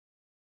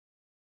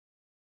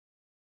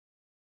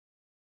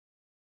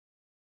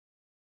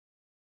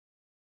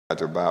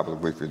Your Bible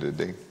with you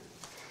today.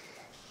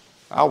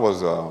 I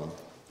was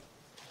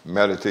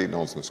meditating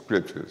on some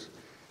scriptures,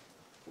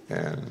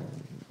 and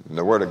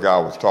the Word of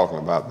God was talking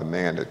about the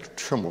man that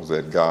trembles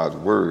at God's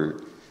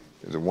word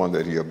is the one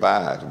that he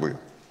abides with.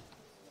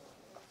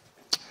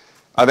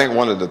 I think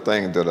one of the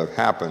things that have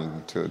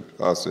happened to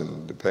us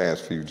in the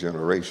past few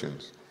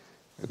generations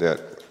is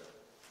that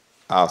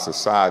our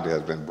society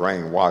has been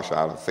brainwashed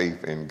out of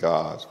faith in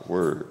God's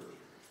word.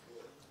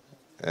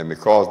 And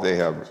because they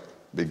have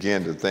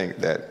began to think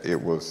that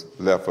it was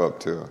left up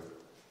to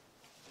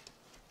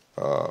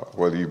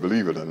whether you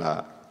believe it or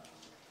not,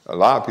 a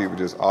lot of people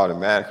just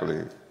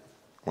automatically,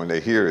 when they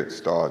hear it,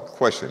 start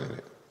questioning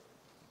it.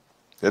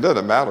 It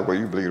doesn't matter whether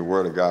you believe the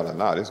word of God or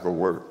not, it's going to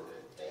work.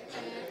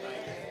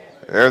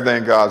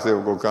 Everything God said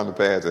was going to come to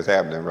pass is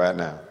happening right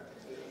now.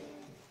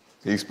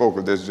 He spoke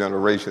of this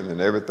generation,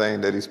 and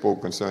everything that he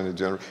spoke concerning the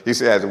generation. He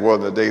said, as it was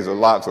in the days of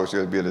Lot, so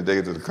shall it be in the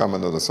days of the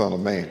coming of the Son of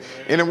Man.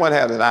 Anyone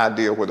had an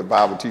idea what the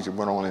Bible teaching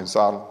went on in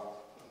Sodom?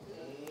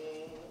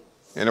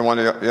 Anyone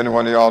of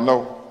y'all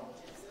know?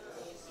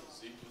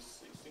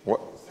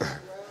 What?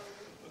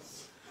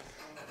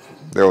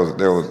 There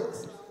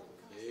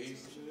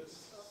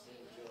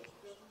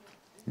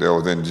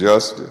was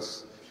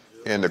injustice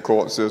in the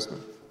court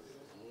system.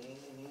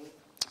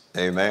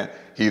 Amen.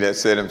 He that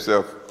set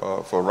himself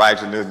for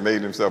righteousness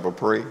made himself a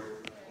prey.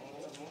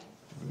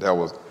 There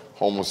was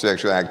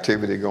homosexual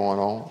activity going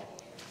on.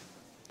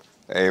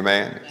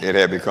 Amen. It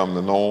had become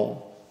the norm.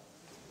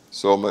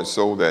 So much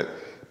so that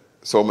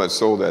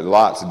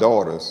Lot's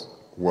daughters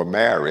were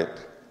married,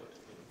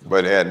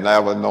 but had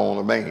never known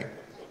a man,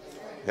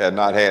 had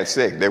not had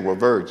sex. They were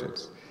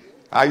virgins.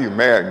 How you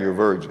married and you're a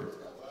virgin?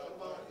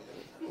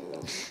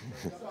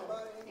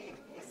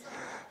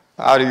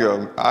 How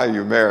you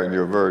married and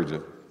you're a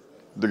virgin?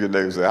 Look at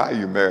them and say, how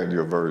you married and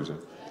you're a virgin?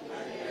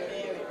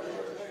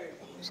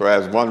 So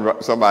as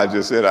somebody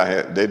just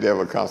said, they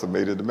never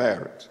consummated the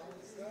marriage.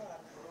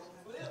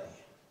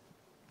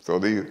 So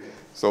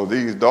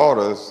these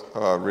daughters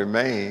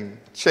remain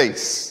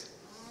chaste,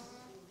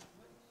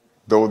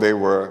 though they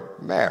were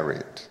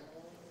married.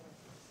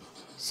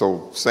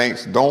 So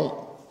saints, don't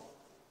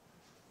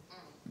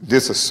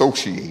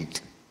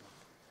disassociate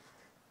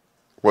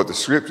what the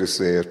scripture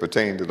says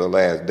pertaining to the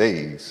last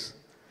days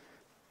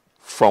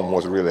from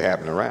what's really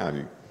happening around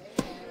you.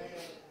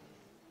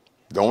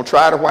 Don't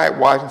try to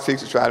whitewash and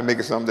fix it, try to make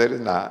it something that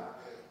is not,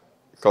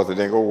 because it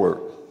ain't going to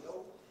work.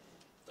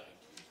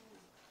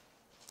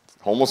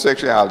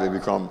 Homosexuality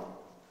become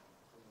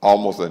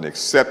almost an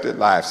accepted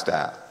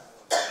lifestyle.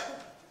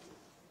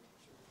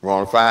 You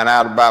want to find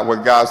out about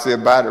what God said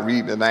about it?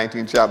 Read the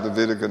 19th chapter of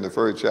Leviticus and the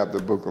 1st chapter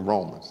of the book of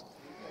Romans.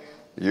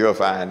 You'll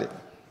find it.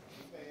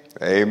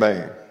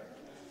 Amen.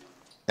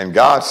 And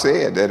God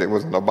said that it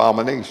was an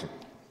abomination.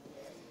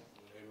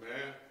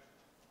 Amen.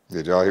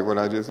 Did y'all hear what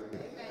I just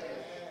said?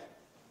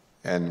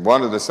 And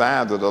one of the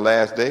signs of the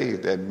last days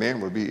that men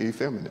would be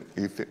effeminate.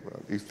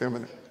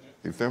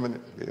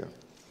 Effeminate, yeah.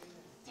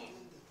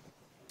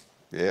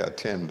 Yeah,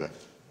 tender.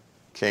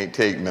 Can't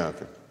take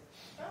nothing.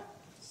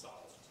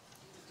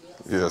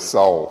 Yeah,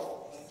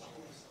 soft.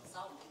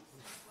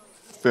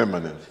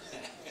 Feminine.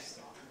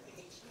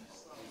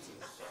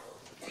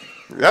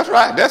 That's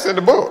right, that's in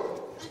the book.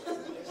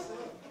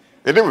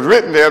 And it was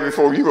written there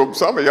before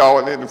some of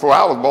y'all, before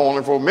I was born,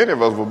 before many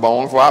of us were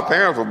born, before our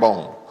parents were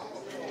born.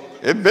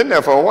 It's been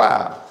there for a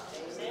while.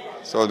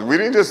 So we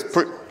didn't just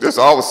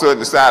all of a sudden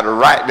decide to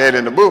write that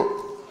in the book.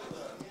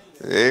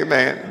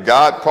 Amen.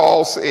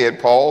 Paul said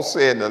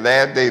in the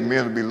last days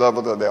men will be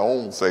lovers of their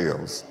own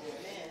selves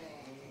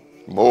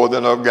more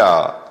than of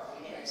God.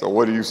 So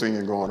what are you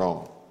seeing going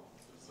on?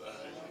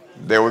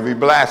 There will be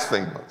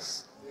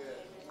blasphemers.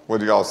 What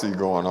do y'all see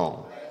going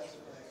on?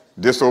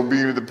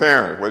 Disobedient to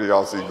parents. What do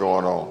y'all see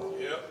going on?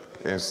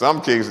 In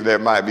some cases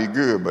that might be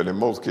good, but in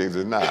most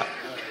cases not.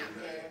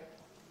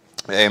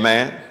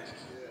 Amen.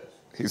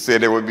 He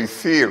said there would be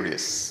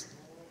furious,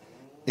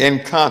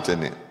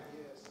 incontinent,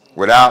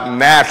 without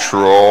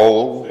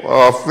natural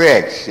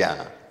affection.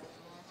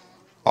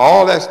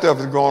 All that stuff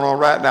is going on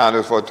right now. It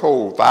was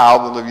foretold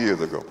thousands of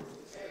years ago.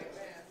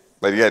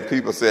 But yet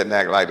people sit and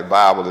act like the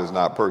Bible is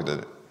not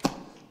pertinent.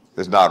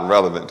 It's not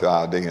relevant to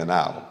our day and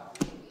hour.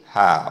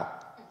 How?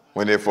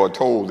 When they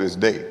foretold this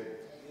day.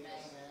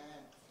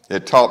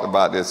 It talked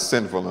about this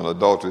sinful and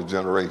adulterous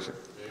generation.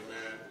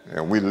 Amen.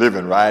 And we're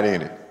living right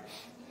in it.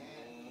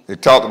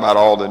 It talked about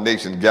all the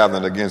nations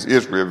gathering against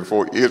Israel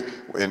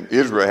when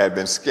Israel had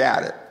been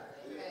scattered.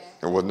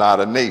 It was not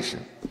a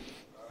nation.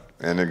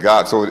 And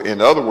so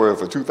in other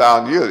words, for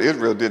 2,000 years,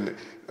 Israel didn't,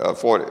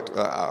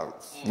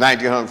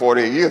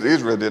 1948 years,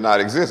 Israel did not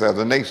exist as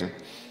a nation.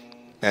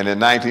 And in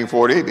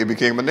 1948, it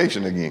became a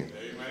nation again.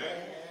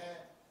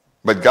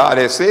 But God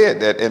has said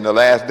that in the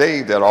last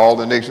days that all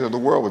the nations of the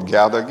world would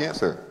gather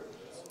against her.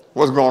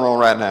 What's going on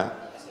right now?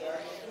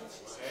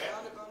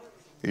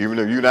 Even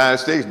the United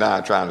States now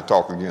are trying to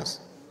talk against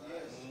her.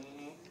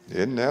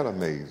 Isn't that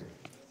amazing?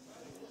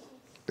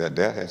 That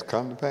has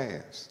come to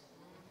pass.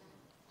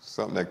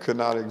 Something that could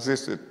not have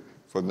existed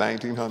for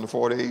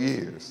 1948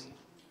 years.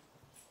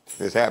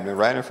 It's happening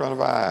right in front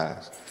of our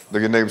eyes. Look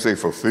at your neighbor and say,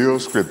 fulfill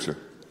Scripture.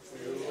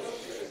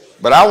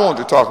 But I want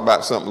to talk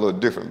about something a little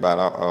different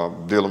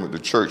about dealing with the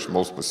church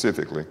more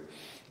specifically.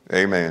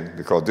 Amen.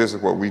 Because this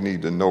is what we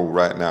need to know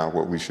right now,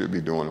 what we should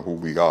be doing and who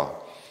we are.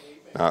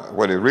 Now,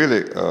 what it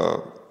really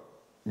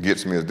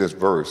gets me is this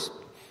verse.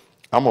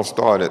 I'm going to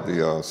start at the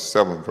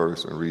 7th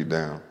verse and read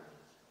down.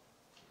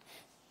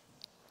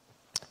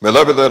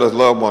 Beloved, let us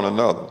love one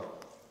another.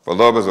 For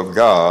love is of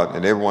God,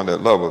 and everyone that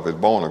loveth is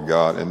born of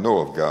God and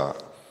knoweth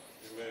God.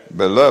 Amen.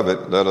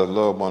 Beloved, let us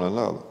love one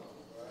another.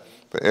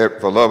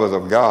 For love is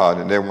of God,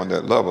 and everyone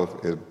that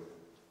loveth is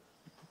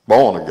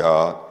born of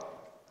God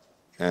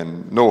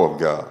and knoweth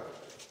God.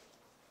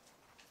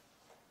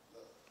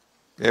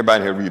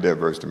 Everybody here read that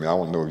verse to me. I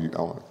want to know if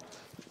you.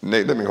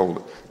 Nate, let me hold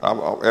it.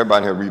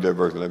 Everybody here read that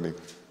verse and let me.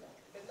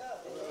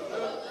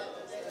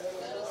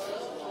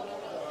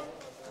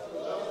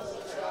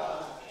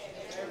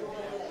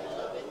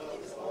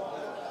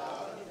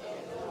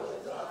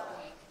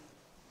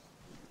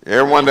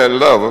 Everyone that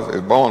loveth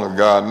is born of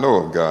God,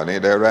 knoweth God.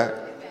 Ain't that right?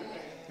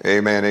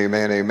 Amen,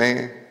 amen,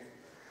 amen.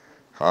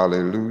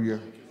 Hallelujah.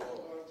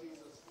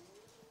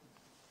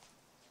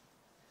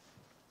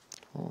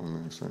 Oh,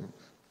 man, saints.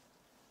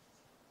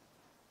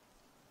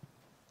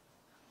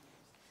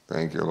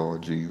 Thank you,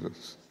 Lord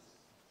Jesus.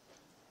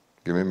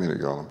 Give me a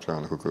minute, y'all. I'm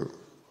trying to hook up.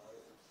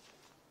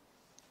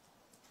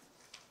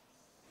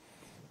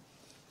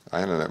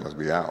 Our internet must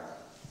be out.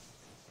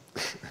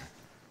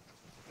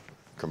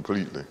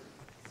 Completely.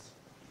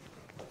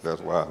 That's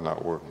why it's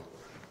not working.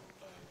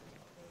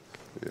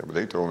 Yeah, but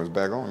they told me it's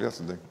back on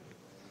yesterday.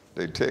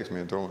 They texted me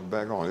and told me it's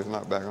back on. It's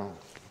not back on.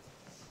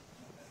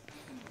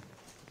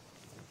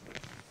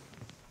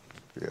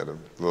 Yeah, the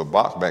little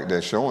box back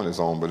there showing it's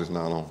on, but it's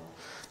not on.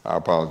 I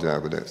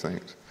apologize for that,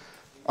 saints.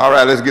 All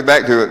right, let's get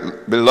back to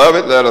it.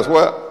 Beloved, let us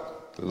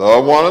what?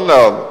 Love one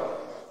another.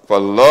 For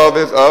love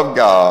is of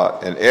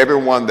God, and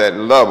everyone that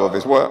loveth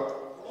is what?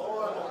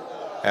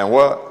 And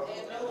what?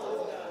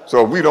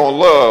 So if we don't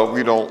love,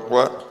 we don't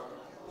what?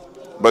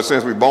 But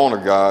since we're born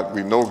of God,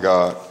 we know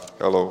God.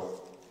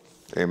 Hello.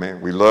 Amen.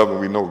 We love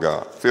and we know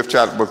God. 5th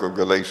chapter book of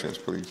Galatians,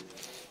 please.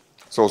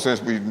 So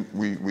since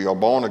we are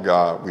born of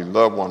God, we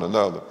love one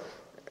another.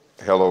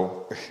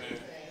 Hello.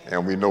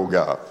 And we know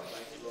God.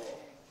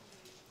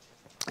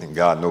 And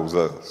God knows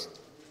us.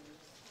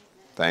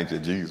 Thank you,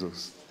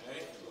 Jesus.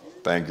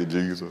 Thank you,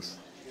 Jesus.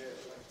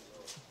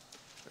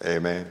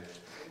 Amen.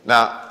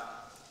 Now,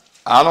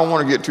 I don't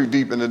want to get too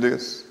deep into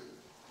this,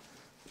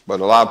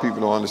 but a lot of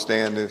people don't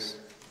understand this.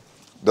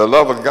 The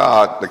love of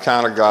God, the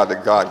kind of God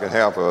that God can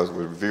have for us,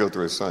 was revealed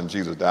through his son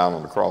Jesus down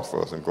on the cross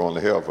for us and going to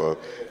hell for us,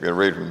 being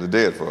raised from the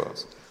dead for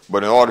us.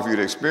 But in order for you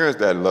to experience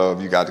that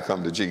love, you got to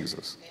come to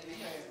Jesus.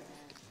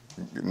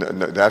 No,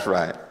 that's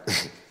right.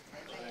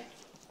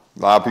 A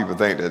lot of people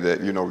think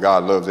that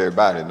God loves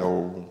everybody.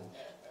 No.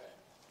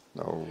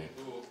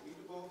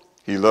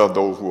 He loved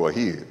those who are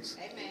his.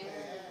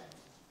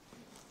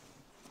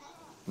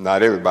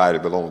 Not everybody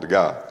belongs to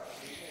God.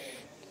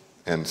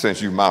 And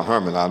since you Mount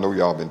Hermon, I know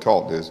y'all been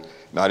taught this,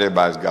 not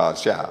everybody's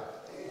God's child.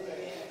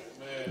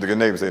 Look at your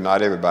neighbor and say,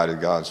 not everybody's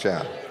God's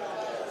child.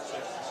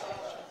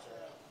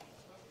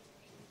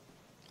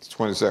 It's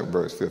 22nd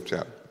verse, 5th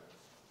chapter.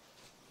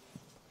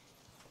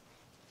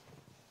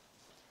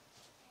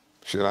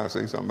 Should I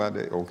say something about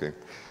that? Okay.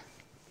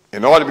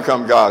 In order to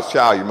become God's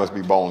child, you must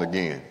be born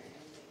again.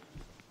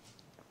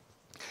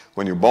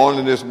 When you're born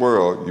in this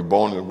world, you're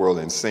born in the world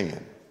in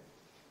sin.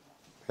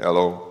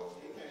 Hello?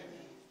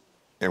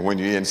 And when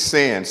you're in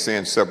sin,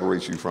 sin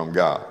separates you from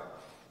God.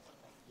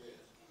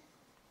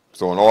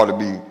 So in order to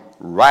be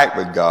right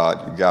with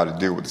God, you got to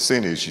deal with the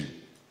sin issue.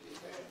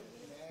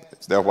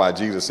 That's why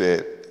Jesus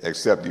said,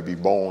 except you be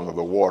born of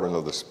the water and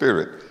of the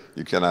Spirit,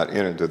 you cannot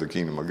enter into the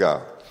kingdom of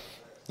God.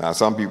 Now,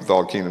 some people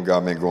thought the kingdom of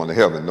God meant going to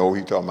heaven. No,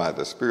 he's talking about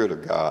the Spirit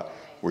of God,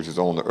 which is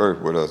on the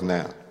earth with us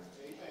now.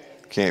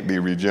 Can't be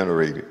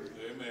regenerated.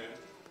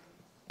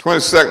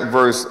 22nd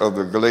verse of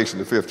the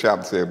Galatians, the 5th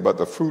chapter said, but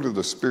the fruit of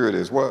the Spirit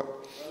is what?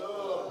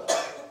 Love.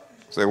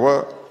 Say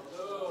what?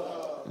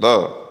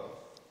 Love.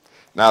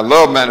 Now,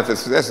 love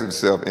manifests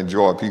itself in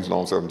joy, peace,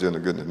 long-suffering,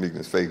 gentleness, goodness,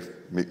 meekness, faith,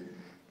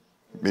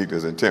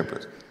 meekness, and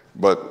temperance.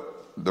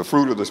 But the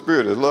fruit of the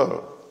Spirit is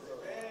love.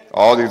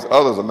 All these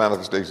others are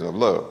manifestations of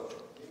love.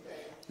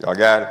 Y'all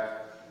got it?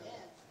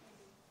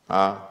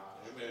 Huh?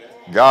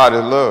 God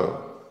is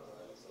love.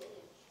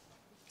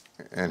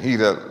 And he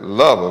that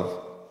loveth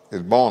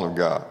is born of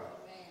God.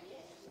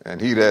 And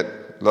he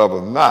that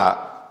loveth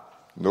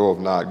not knoweth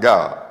not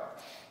God.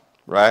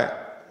 Right?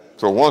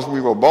 So once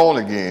we were born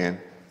again,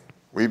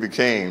 we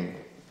became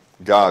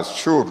God's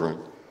children.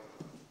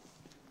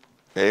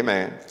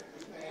 Amen.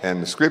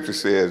 And the scripture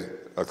says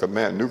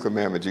a new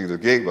commandment Jesus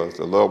gave us,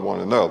 to love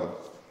one another,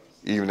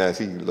 even as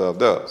he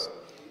loved us.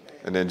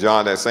 And then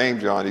John, that same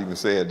John, even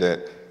said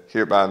that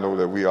hereby know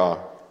that we are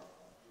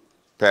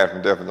passed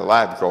from death into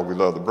life because we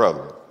love the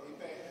brethren.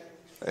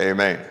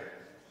 Amen.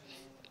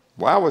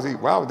 Why was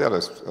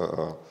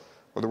that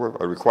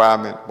a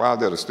requirement? Why was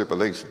that a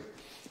stipulation?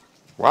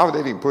 Why would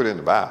they even put it in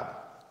the Bible?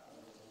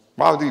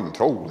 Why was he even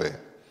told that?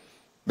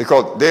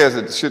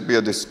 Because should be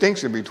a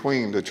distinction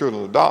between the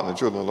children of darkness and the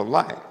children of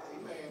light.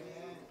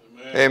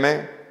 Amen.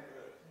 Amen.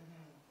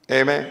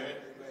 Amen.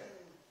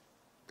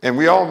 And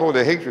we all know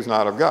that hatred is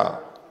not of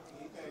God.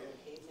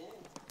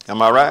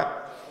 Am I right?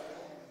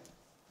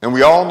 And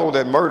we all know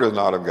that murder is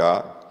not of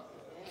God.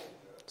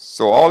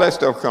 So all that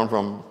stuff comes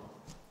from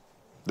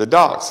the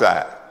dark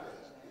side.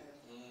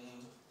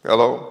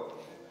 Hello?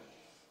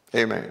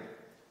 Amen.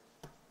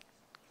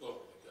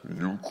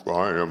 Luke,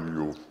 I am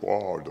your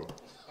father.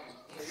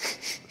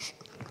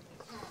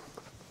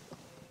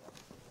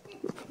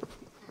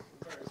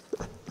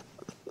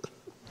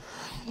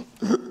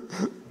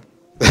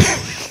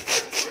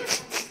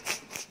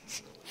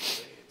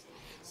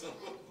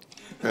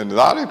 And a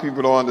lot of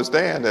people don't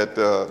understand that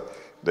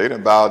they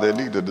done bow their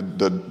knee to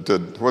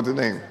what's his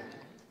name?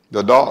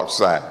 The dark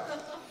side.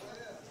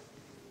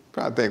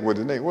 I think what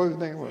his name was.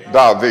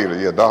 Darth Vader.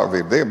 Yeah, Darth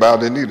Vader. They bow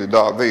their knee to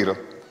Darth Vader.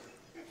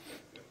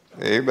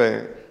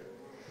 Amen.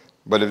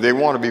 But if they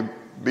want to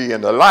be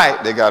in the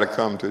light, they got to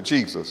come to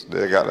Jesus.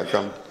 They got to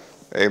come.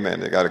 Amen.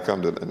 They got to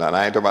come to. Now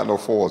I ain't talking about no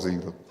force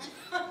either.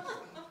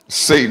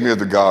 Satan is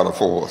the god of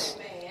force.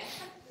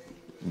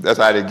 That's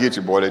how they get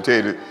you, boy. They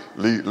tell you to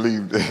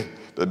leave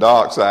the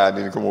dark side,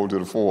 then you come over to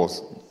the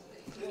force.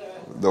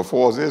 The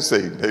force is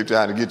Satan. They're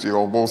trying to get you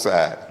on both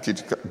sides,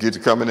 get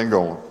you coming and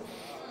going.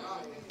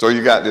 So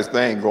you got this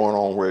thing going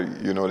on where,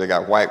 you know, they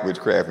got white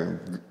witchcraft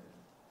and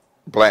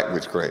black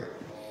witchcraft.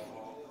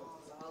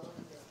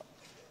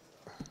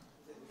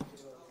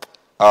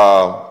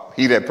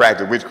 He that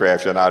practices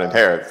witchcraft shall not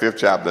inherit, 5th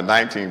chapter,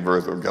 19th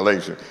verse of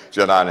Galatians,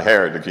 shall not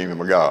inherit the kingdom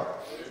of God.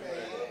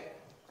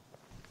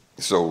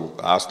 So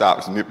I'll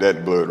stop and nip that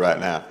in blood right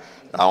now.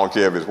 I don't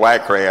care if it's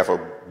white craft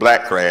or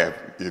black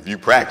craft. If you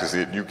practice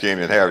it, you can't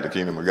inherit the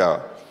kingdom of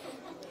God.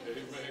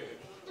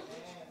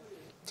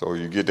 So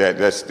you get that,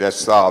 that's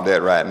solved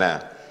that right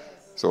now.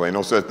 So ain't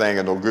no such thing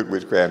as no good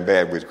witchcraft and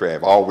bad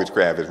witchcraft. All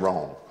witchcraft is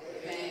wrong.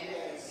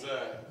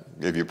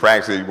 If you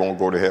practice it, you won't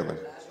go to heaven.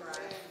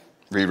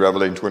 Read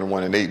Revelation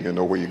 21 and 8, and you'll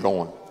know where you're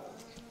going.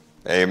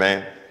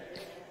 Amen.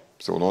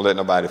 So don't let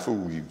nobody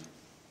fool you.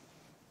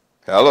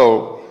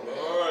 Hello.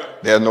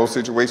 There's no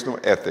situational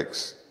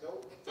ethics.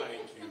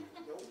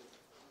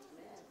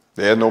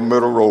 There's no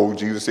middle road.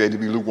 Jesus said to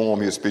be lukewarm,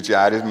 he'll spit you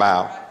out of his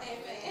mouth.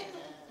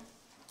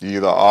 You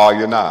either are or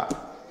you're not.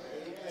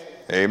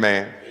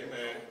 Amen.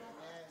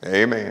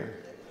 Amen.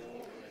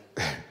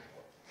 Amen.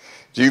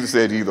 Jesus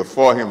said either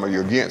for him or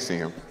you're against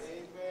him.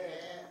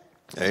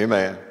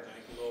 Amen.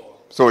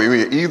 So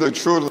you're either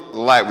children of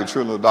light with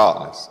children of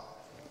darkness.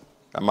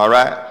 Am I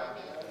right?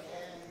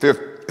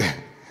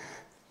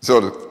 So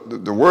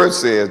the word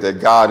says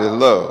that God is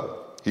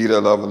love. He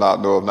that loveth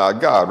not knoweth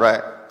not God,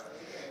 right?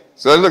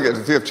 So let's look at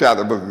the 5th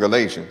chapter of the book of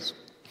Galatians.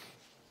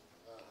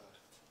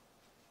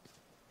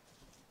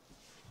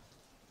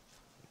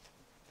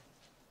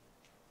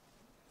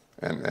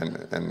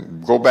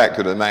 And go back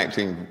to the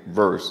 19th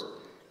verse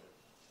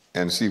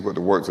and see what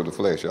the works of the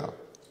flesh are.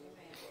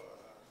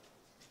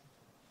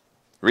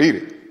 Read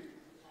it.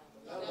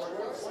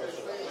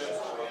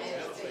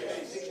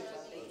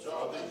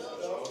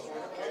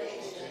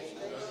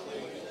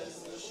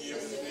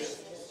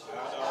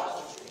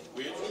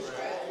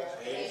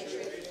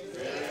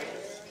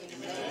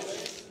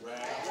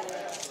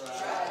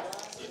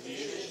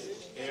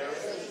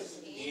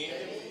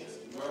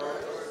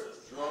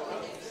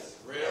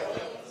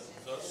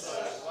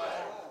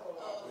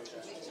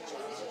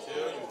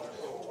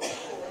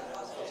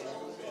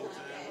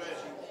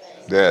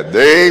 That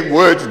they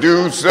which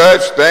do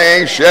such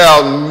things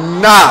shall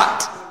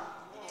not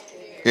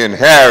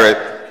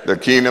inherit the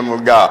kingdom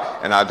of God.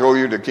 And I told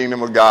you the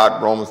kingdom of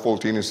God, Romans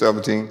 14 and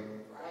 17,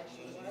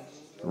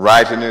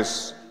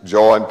 righteousness,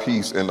 joy, and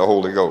peace in the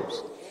Holy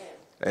Ghost.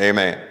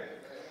 Amen.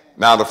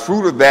 Now the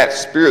fruit of that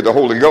spirit, the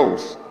Holy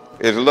Ghost,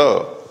 is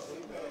love.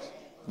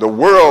 The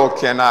world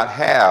cannot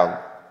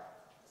have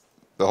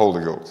the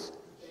Holy Ghost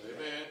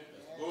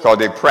because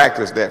they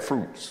practice that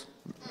fruits.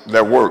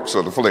 That works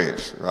of the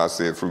flesh. I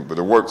said fruit, but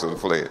the works of the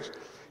flesh.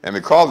 And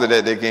because of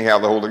that, they can't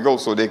have the Holy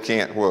Ghost, so they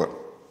can't what?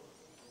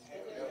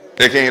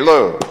 They can't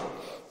love.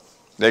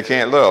 They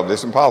can't love.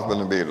 It's impossible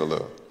to be able to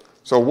love.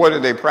 So what are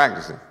they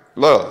practicing?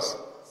 Lust.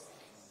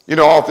 You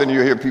know, often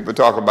you hear people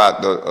talk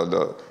about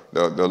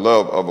the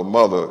love of a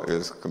mother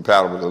is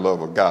compatible with the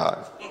love of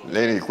God.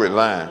 They need to quit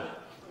lying.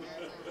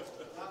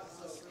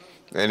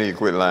 They need to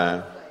quit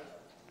lying.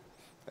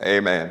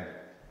 Amen.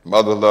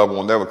 Mother's love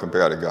will never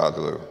compare to God's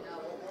love.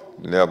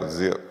 Never,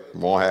 zip.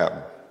 Won't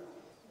happen.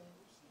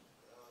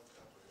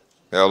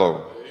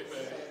 Hello.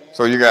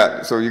 So you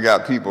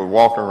got people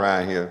walking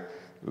around here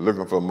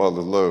looking for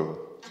mother's love.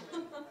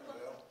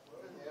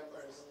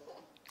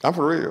 I'm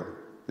for real.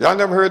 Y'all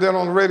never heard that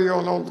on the radio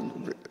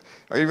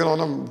or even on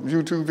them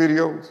YouTube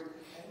videos?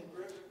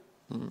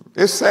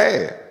 It's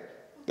sad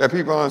that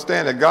people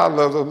understand that God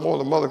loves us more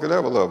than mother could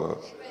ever love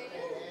us.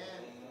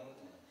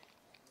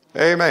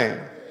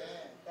 Amen.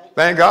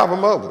 Thank God for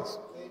mothers.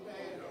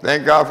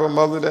 Thank God for a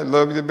mother that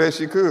loved you the best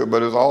she could,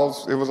 but it was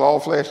all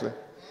fleshly.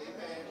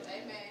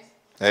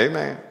 Amen.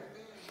 Amen.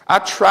 I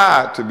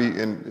try to be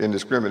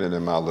indiscriminate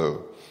in my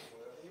love.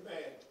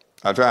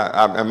 I try.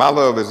 And my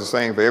love is the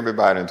same for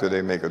everybody until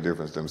they make a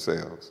difference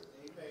themselves.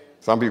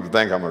 Some people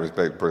think I'm a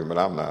respected person, but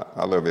I'm not.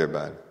 I love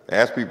everybody.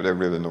 Ask people that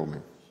really know me.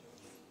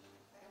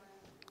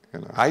 You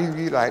know, how you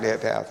get like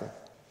that, Pastor?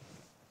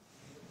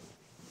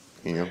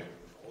 Him.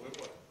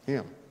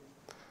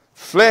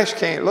 Flesh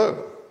can't love.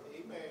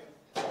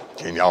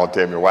 Can y'all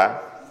tell me why?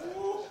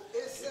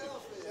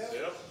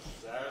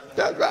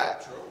 That's right.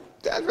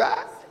 That's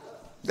right.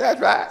 That's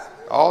right.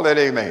 All that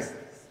amen.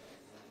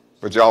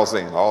 But y'all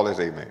saying all this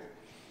amen.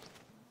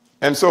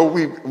 And so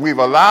we've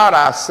allowed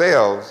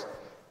ourselves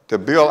to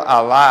build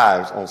our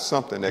lives on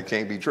something that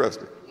can't be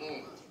trusted.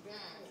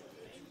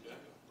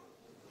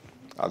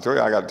 I'll tell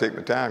you, I got to take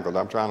my time because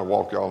I'm trying to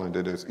walk y'all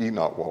into this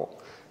Enoch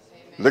walk.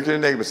 Look at your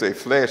neighbor and say,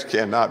 flesh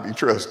cannot be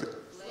trusted.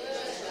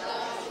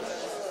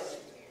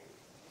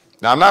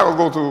 Now, I'm not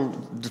going to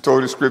go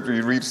through the scripture.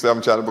 You read the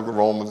 7th chapter book of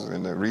Romans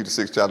and read the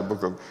 6th chapter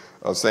book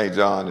of St.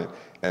 John,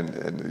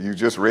 and you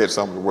just read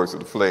some of the works of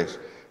the flesh.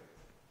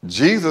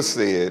 Jesus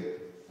said,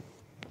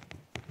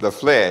 the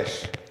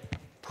flesh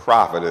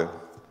profiteth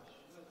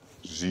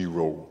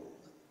zero,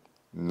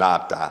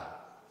 nada.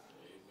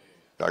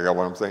 Y'all got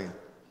what I'm saying?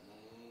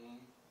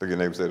 Look at your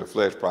neighbor and say, the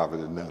flesh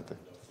profiteth nothing.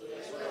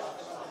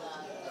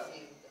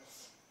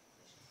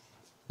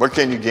 What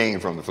can you gain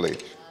from the flesh?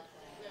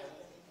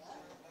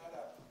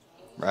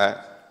 Right?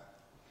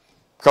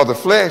 Because the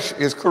flesh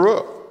is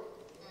corrupt.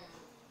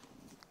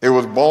 It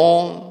was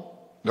born,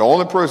 the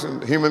only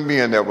human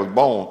being that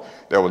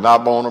was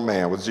not born a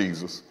man was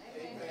Jesus.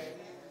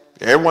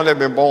 Everyone that had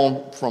been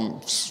born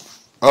from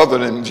other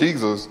than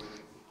Jesus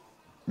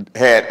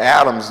had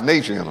Adam's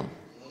nature in them.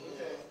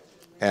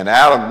 And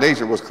Adam's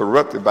nature was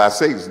corrupted by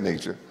Satan's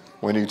nature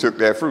when he took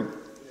that fruit.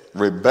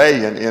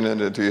 Rebellion entered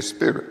into his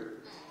spirit.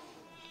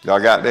 Y'all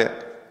got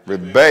that?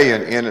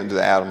 Rebellion entered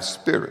into Adam's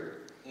spirit.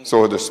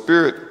 So the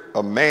spirit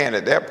of man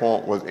at that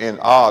point was in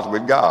odds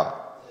with God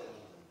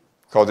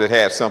because it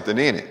had something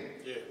in it.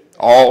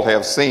 All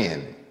have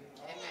sinned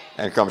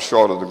and come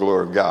short of the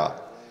glory of God.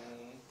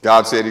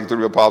 God said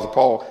through the Apostle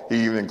Paul,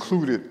 he even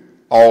included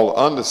all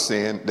under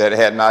sin that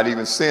had not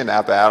even sinned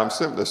after Adam's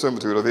the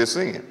similitude of his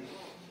sin.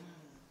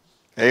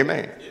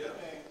 Amen.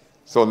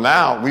 So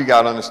now we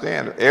got to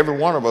understand that every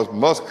one of us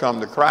must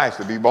come to Christ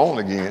to be born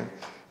again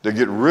to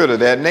get rid of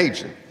that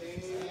nature.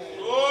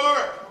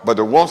 But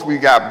once we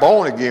got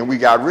born again, we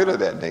got rid of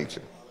that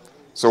nature.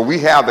 So we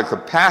have the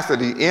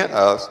capacity in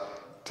us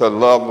to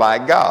love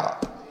like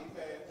God.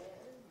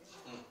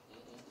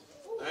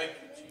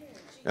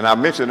 And I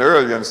mentioned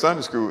earlier in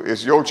Sunday school,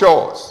 it's your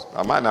choice.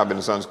 I might not have been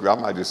in Sunday school. I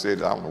might just say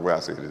it. I don't know where I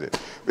said it.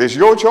 It's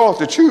your choice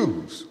to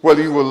choose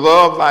whether you will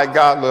love like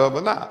God loved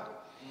or not.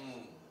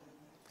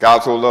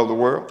 God so loved the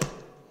world,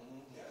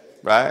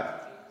 right?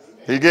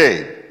 He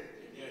gave.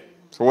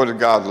 So what is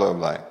God's love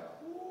like?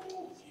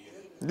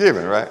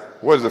 Giving, right?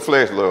 What does the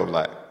flesh love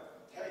like?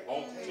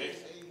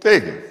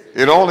 Taking.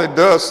 It only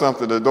does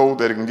something to those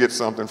that it can get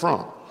something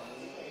from.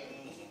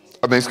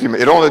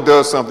 It only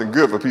does something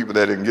good for people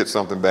that it can get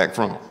something back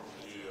from.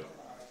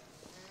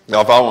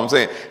 Now, follow what I'm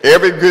saying?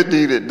 Every good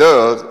deed it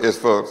does is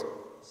for,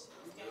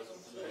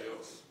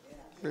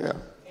 yeah.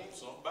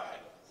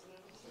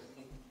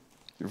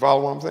 You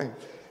follow what I'm saying?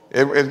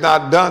 It's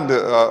not done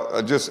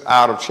to, just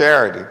out of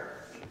charity.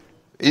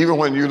 Even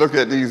when you look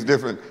at these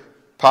different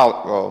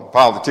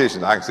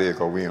politicians, I can say it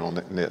because we ain't on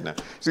the net now.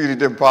 See these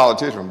different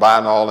politicians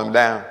buying all them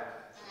down.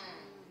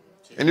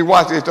 And you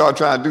watch they start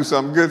trying to do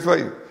something good for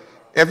you.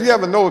 If you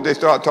ever know they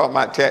start talking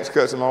about tax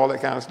cuts and all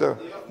that kind of stuff,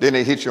 then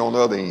they hit you on the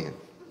other end.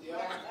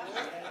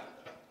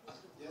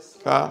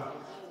 Huh?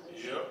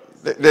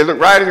 They look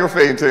right in your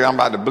face and tell you, I'm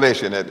about to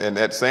bless you, and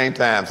at the same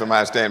time,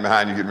 somebody standing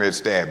behind you getting ready to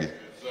stab you.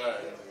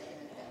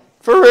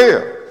 For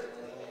real.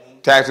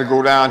 Taxes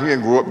go down here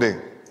and go up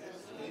there.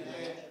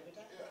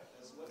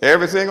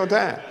 Every single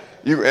time.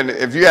 And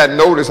if you hadn't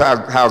noticed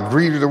how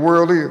greedy the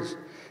world is,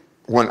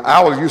 when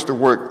I used to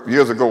work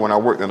years ago, when I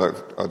worked in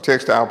a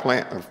textile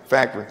plant, a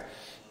factory,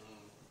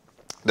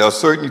 there was a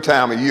certain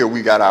time of year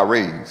we got our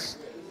raise.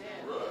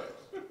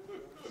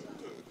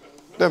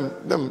 Them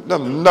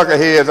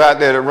knuckleheads out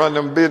there that run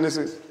them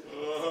businesses,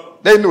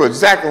 they knew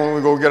exactly when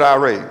we go get our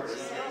raise.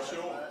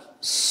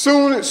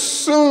 Soon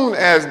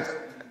as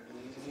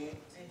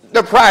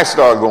the prices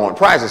start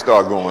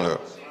going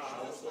up.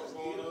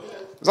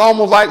 It's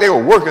almost like they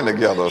were working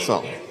together or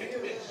something.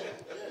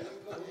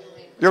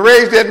 Your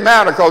raise didn't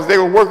matter because they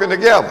were working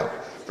together.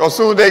 Because as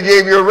soon as they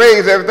gave you a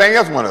raise, everything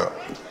else went up.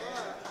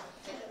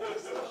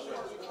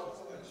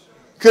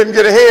 Couldn't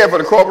get ahead for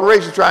the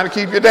corporation trying to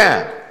keep you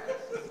down.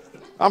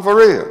 I'm for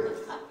real.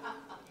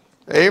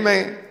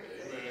 Amen.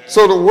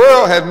 So the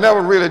world has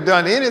never really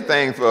done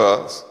anything for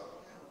us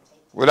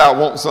without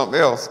wanting something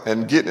else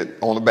and getting it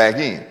on the back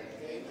end.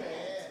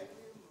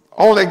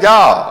 Only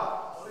God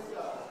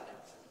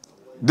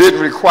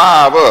didn't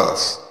require of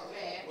us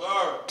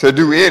to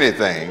do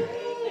anything,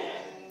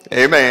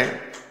 amen,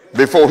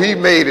 before he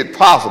made it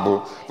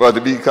possible for us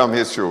to become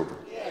his children.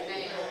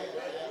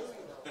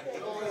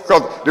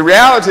 Because the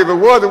reality of it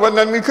was there wasn't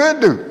nothing we could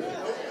do.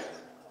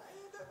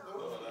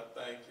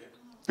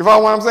 You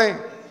follow what I'm saying?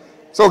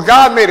 So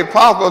God made it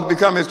possible to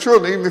become his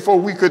children even before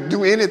we could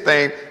do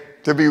anything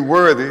to be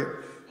worthy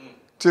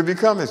to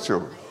become his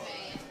children.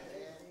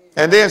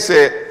 And then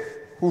said,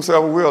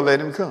 whosoever will, let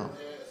him come.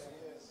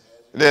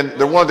 And then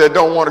the ones that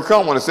don't want to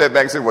come want to sit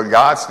back and say, well,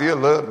 God still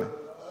loves me.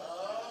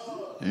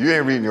 You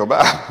ain't reading your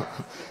Bible.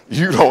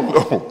 You don't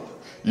know.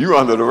 You're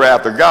under the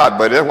wrath of God.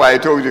 But that's why he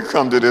told you to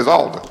come to this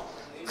altar.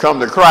 Come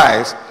to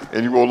Christ,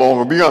 and you will no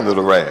longer be under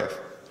the wrath.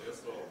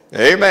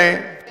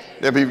 Amen.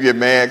 Then people get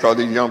mad because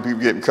these young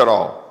people getting cut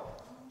off.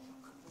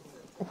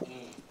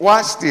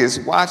 Watch this.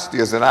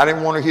 And I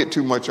didn't want to hit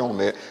too much on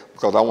that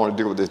because I want to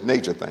deal with this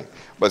nature thing.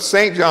 But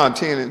St. John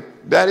 10,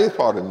 that is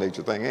part of the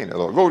nature thing, ain't it,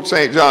 Lord? Go to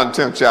St. John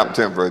 10, chapter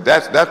 10, verse.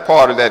 That's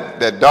part of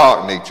that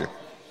dark nature.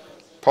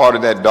 Part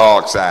of that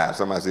dark side.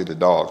 Somebody say the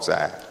dark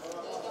side.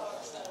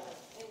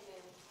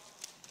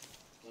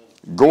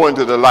 Go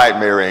into the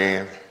light, Mary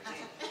Ann.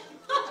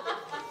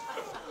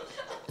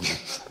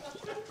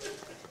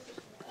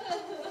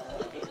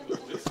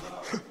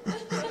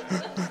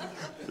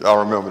 Y'all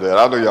remember that.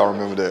 I know y'all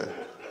remember that.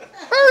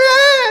 Mary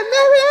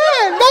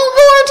Ann, don't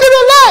go into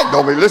the light.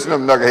 Don't be listening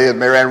to them knuckleheads,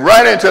 Mary Ann.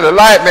 Run into the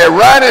light, Mary.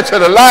 Run into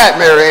the light,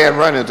 Mary Ann.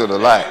 Run into the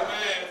light.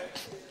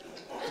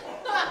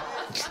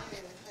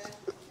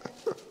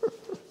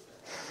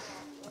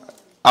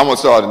 I'm going to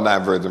start at the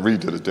 9th verse and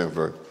read to the 10th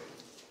verse.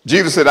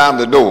 Jesus said, I am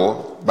the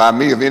door. By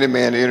me, if any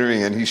man enter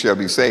in, he shall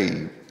be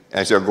saved,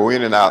 and shall go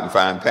in and out and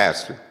find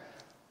pasture.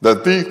 The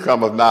thief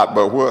cometh not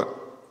but what?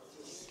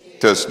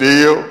 To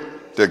steal,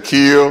 to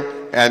kill,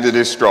 and to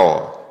destroy.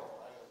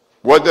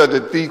 What does the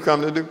thief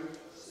come to do?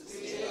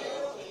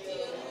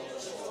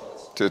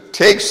 To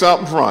take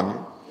something from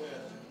you,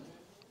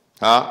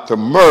 to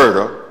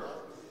murder,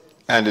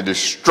 and to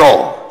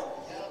destroy.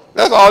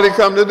 That's all he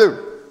come to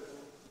do.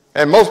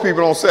 And most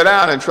people don't sit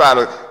down and try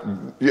to,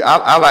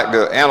 I like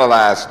to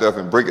analyze stuff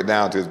and break it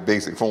down to its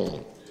basic form.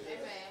 Amen.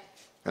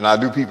 And I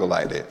do people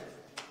like that.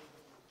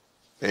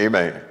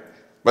 Amen.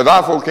 But a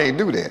lot of folks can't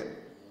do that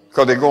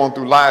because they're going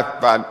through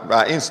life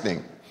by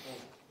instinct.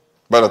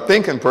 But a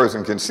thinking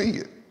person can see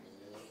it.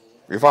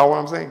 You follow what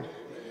I'm saying?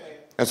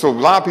 And so a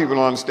lot of people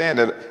don't understand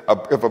that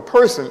if a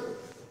person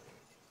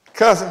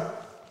cussing,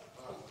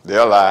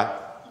 they'll lie.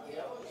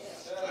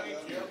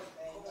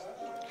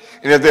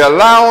 And if they'll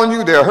lie on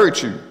you, they'll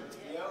hurt you.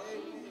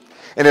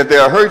 And if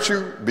they'll hurt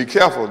you, be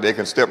careful. They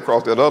can step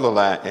across that other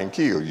line and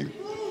kill you.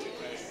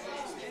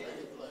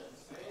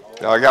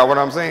 Y'all got what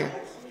I'm saying?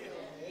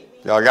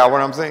 Y'all got what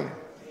I'm saying?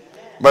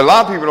 But a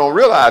lot of people don't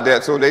realize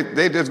that, so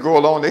they just go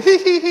along. They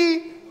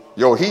hee.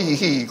 Your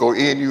hee go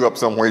end you up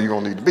somewhere you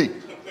don't need to be.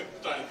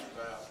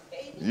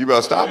 You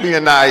better stop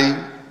being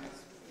naive.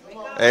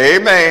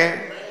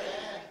 Amen.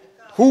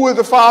 Who is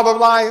the father of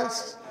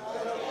liars?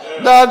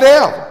 The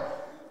devil.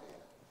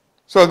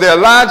 So if they'll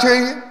lie to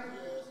you,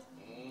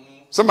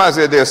 somebody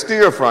said they'll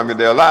steal from you,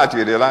 they'll lie to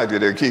you,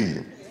 they'll kill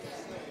you.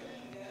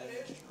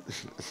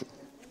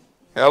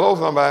 Hello,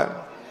 somebody.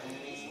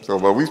 So,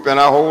 but we spend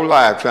our whole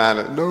life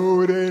trying to,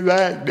 no, it ain't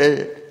like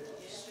that.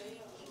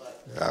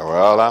 Yeah,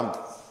 well, I'm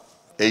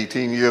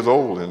 18 years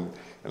old, and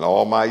in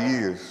all my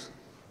years,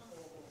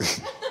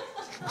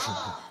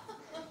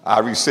 I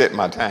reset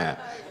my time.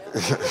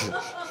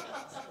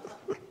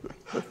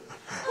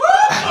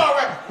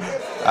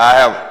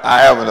 I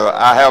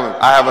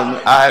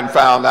hadn't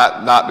found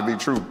that not to be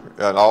true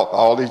in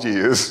all these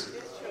years.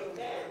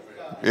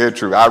 It's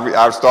true.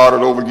 I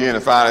started over again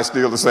and found it's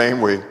still the same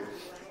way.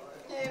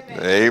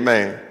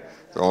 Amen.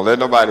 So don't let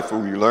nobody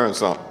fool you. Learn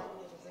something.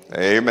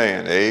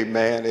 Amen.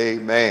 Amen.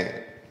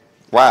 Amen.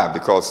 Why?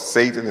 Because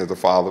Satan is the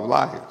father of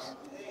liars.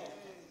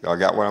 Y'all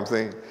got what I'm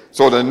saying?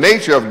 So the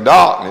nature of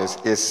darkness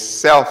is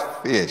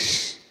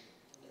selfish.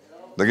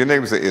 Look at your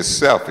neighbor and say, it's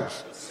selfish.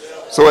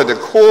 So at the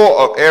core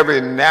of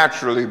every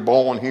naturally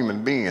born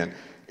human being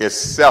is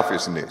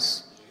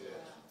selfishness.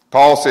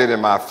 Paul said,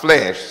 in my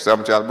flesh,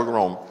 7th chapter book of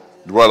Romans,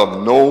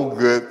 dwelleth no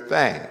good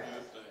thing.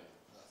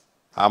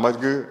 How much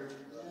good?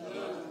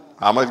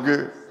 How much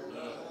good?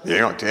 You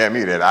don't tell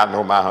me that. I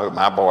know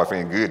my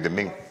boyfriend good to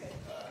me.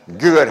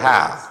 Good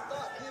how?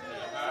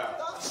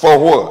 For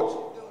what?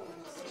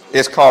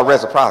 It's called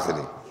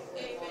reciprocity.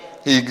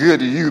 He's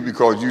good to you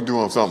because you're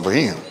doing something for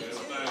him.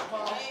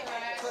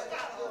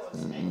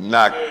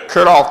 Now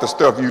cut off the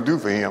stuff you do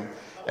for him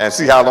and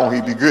see how long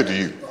he be good to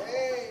you.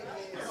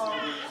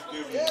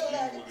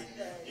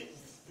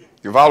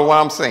 You follow what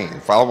I'm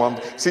saying?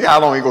 See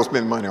how long he gonna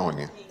spend money on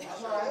you.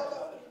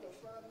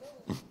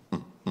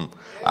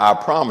 I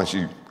promise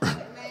you,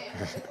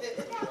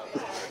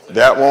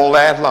 that won't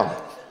last long.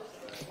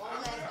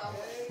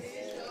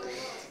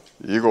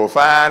 You're going to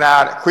find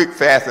out quick,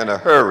 fast, in a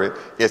hurry,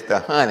 it's the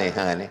honey.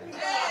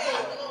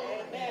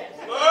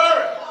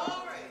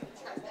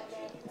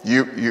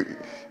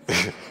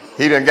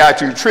 He done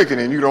got you tricking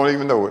and you don't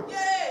even know it.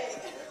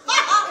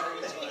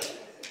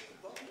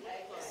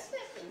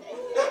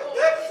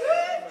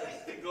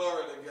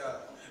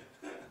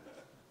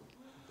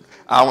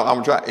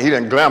 I'm trying. He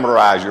done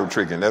glamorize your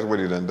tricking. That's what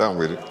he done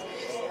with it.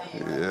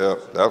 Yeah,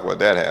 that's what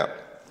that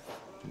happened.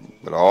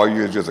 But all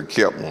you is just a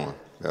kept one.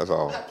 That's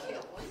all.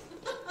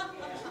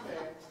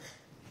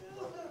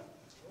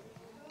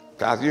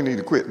 Pastor, you need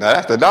to quit. Now,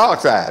 that's the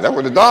dark side. That's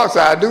what the dark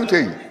side do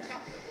to you.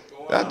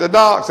 That's the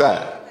dark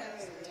side.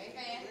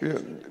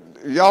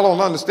 Y'all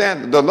don't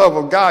understand the love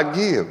of God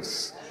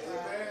gives.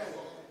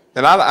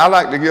 And I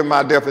like to give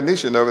my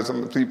definition of it.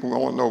 Some people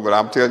won't know, but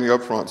I'm telling you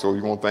up front so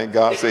you won't think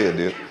God said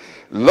this.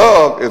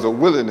 Love is a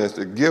willingness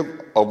to give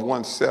of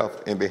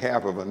oneself in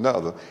behalf of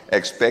another,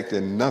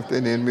 expecting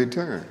nothing in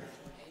return.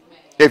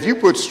 If you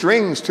put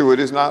strings to it,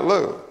 it's not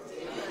love.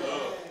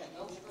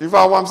 You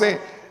follow what I'm saying?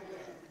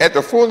 At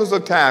the fullness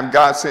of time,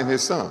 God sent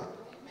his son.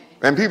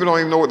 And people don't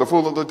even know what the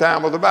fullness of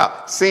time was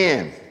about.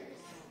 Sin.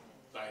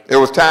 It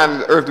was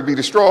time for the earth to be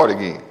destroyed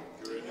again.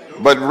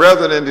 But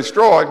rather than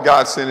destroyed,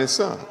 God sent his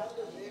son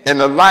in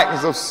the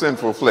likeness of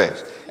sinful flesh.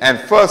 And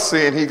for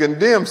sin, he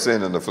condemned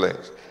sin in the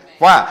flesh.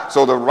 Why?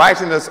 So the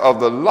righteousness of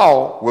the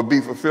law will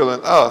be fulfilled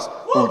in us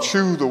who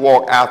choose to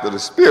walk after the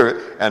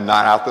Spirit and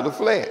not after the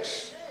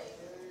flesh.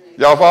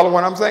 Y'all follow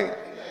what I'm saying?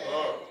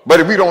 But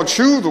if we don't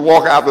choose to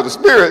walk after the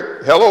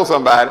Spirit, hello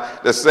somebody,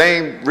 the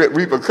same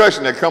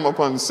repercussion that come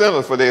upon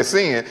sinners for their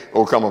sin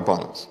will come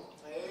upon us.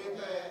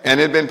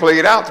 And it's been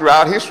played out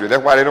throughout history.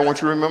 That's why they don't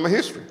want you to remember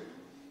history.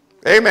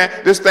 Amen.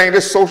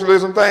 This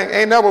socialism thing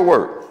ain't never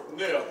worked.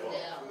 Never.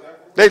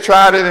 They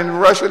tried it in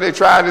Russia. They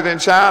tried it in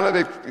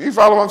China. You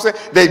follow what I'm saying?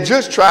 They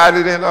just tried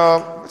it in,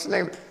 what's the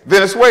name?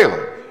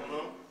 Venezuela.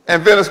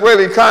 And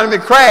Venezuela's economy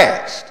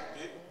crashed.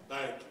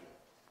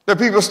 The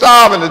people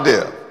starving to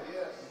death.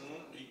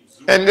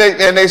 And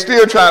they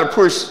still trying to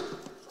push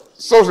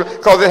social,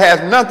 because it has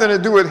nothing to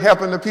do with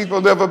helping the people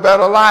live a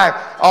better life.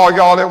 All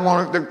y'all that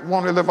want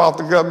to live off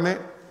the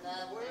government.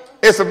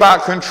 It's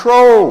about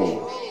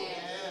control.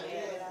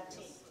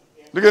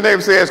 Look at the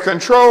neighbor, says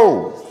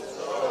control.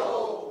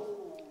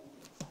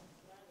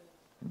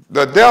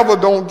 The devil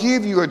don't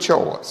give you a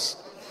choice.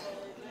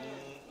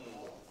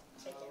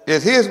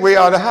 It's his way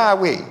or the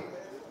highway.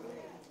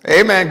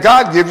 Amen.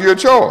 God gives you a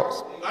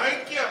choice.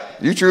 Thank you.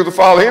 You choose to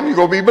follow him, you're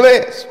going to be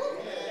blessed.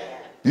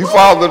 You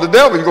follow the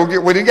devil, you're going to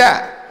get what he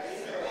got.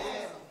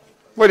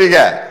 What he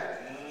got?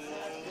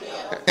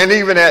 And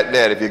even at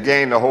that, if you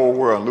gain the whole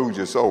world and lose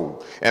your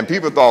soul. And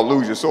people thought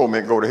lose your soul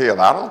meant go to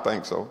hell. I don't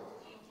think so.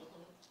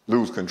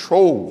 Lose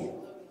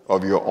control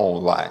of your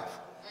own life.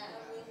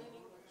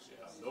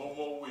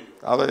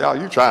 I thought,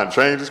 y'all, you trying to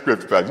change the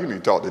scripture, Pastor. You need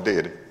to talk to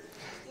Daddy.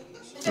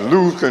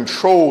 Lose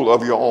control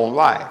of your own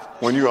life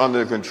when you're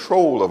under the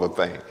control of a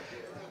thing.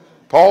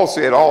 Paul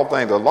said all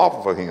things are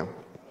lawful for him,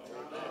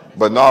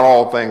 but not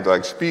all things are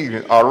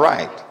expedient or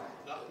right.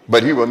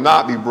 But he will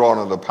not be brought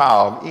under the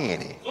power of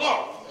any.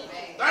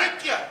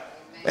 Thank you.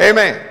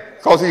 Amen.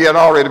 Because he had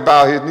already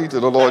bowed his knee to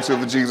the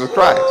Lordship of Jesus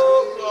Christ.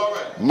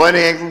 Money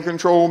ain't going to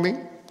control me.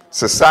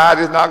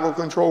 Society is not going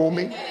to control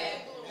me.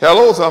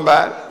 Hello,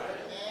 somebody.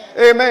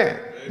 Amen.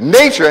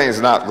 Nature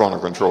is not going to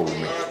control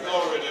me.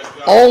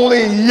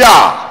 Only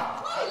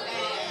Yah.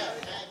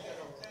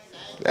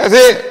 That's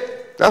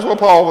it. That's what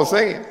Paul was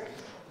saying.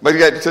 But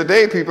yet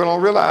today people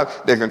don't realize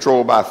they're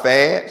controlled by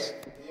fads.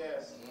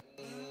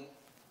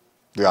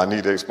 Do I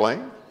need to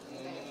explain?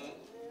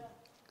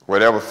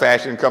 Whatever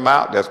fashion come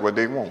out, that's what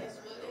they want.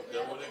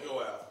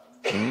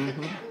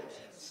 Mm-hmm.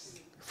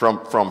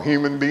 From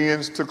human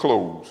beings to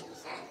clothes,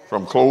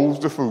 from clothes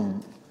to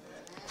food,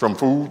 from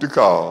food to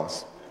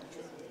cars,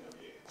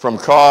 from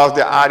cars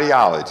to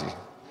ideology,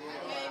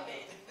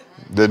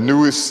 the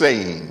newest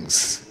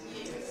sayings,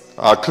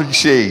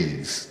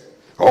 cliches.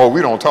 Oh,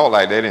 we don't talk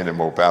like that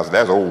anymore, Pastor.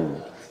 That's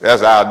old.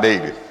 That's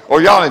outdated. Oh,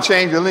 y'all done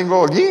changed your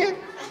lingo again?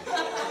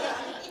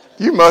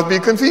 You must be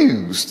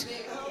confused.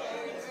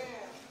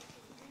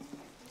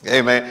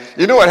 Amen.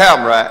 You know what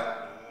happened, right?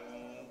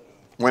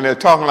 When they're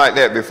talking like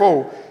that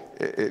before,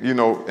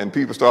 and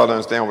people started to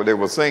understand what they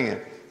were saying,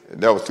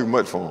 that was too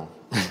much for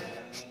them.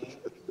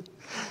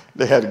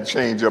 They had to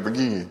change up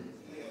again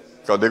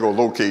because they're going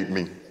to locate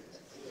me.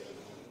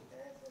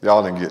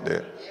 Y'all didn't get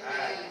that.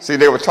 See,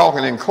 they were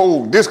talking in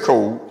code, this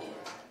code,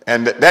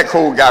 and that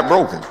code got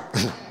broken.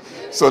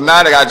 So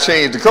now they got to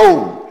change the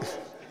code.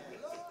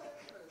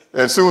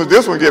 As soon as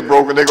this one get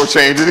broken, they're going to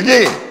change it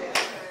again.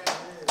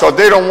 Because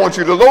they don't want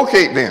you to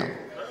locate them.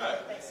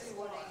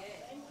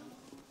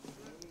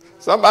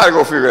 Somebody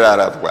go figure it out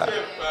after a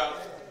while.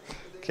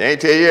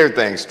 Can't tell you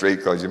everything straight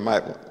because you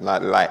might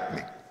not like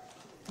me.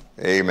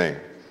 Amen.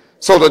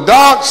 So the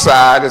dark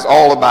side is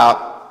all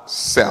about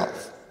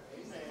self.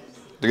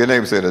 Your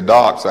neighbor said the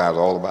dark side is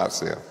all about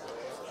self.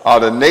 Or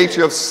the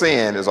nature of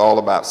sin is all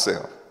about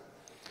self.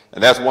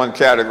 And that's one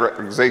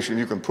categorization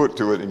you can put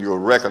to it and you'll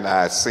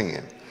recognize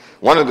sin.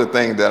 One of the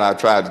things that I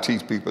try to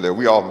teach people that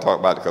we often talk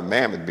about the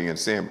commandment being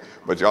sin,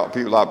 but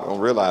people don't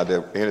realize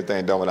that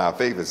anything done without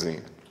faith is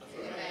sin.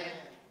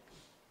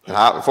 And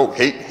how folk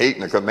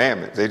hating the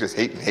commandments. They just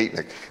hating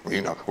it.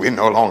 We're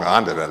no longer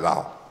under the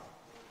law.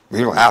 We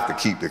don't have to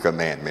keep the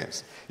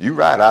commandments. You're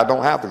right, I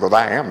don't have to because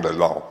I am the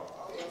law.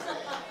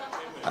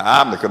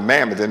 I'm the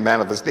commandment in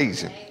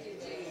manifestation.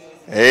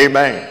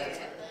 Amen.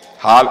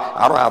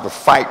 I don't have to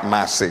fight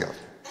myself.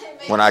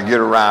 When I get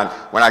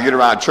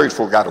around church,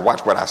 folk got to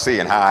watch what I say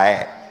and how I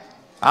act.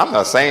 I'm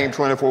the same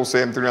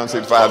 24/7,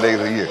 365 days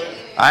a year.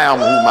 I am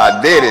who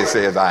my daddy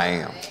says I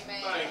am.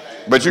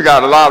 But you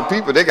got a lot of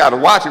people, they got to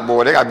watch it,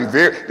 boy. They got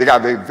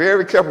to be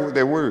very careful with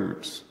their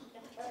words.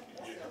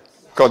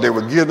 Because they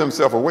will give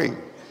themselves away.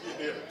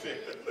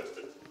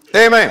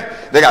 Amen.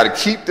 They got to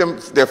keep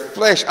their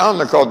flesh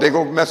under, because they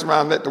go mess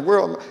around and let the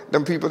world,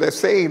 them people that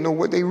saved, know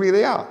what they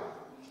really are.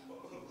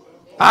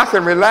 I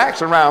can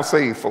relax around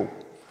saved folk.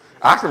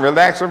 I can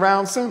relax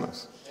around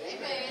sinners.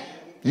 Amen.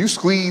 You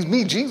squeeze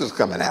me, Jesus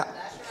coming out.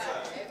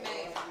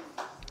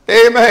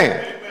 Amen.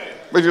 Amen.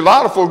 But a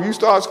lot of folk, you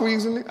start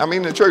squeezing them. I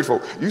mean the church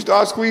folk, you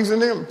start squeezing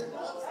them.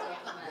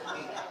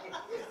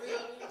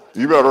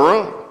 You better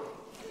run.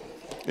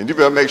 And you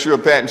better make sure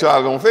Pat and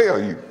Charlie don't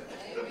fail you.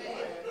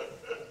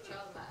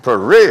 For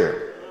real.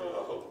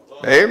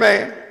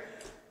 Amen.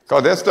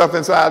 Because that stuff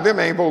inside them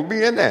ain't supposed to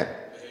be in there.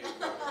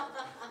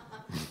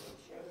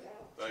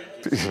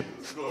 If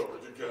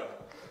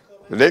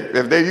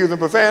they're using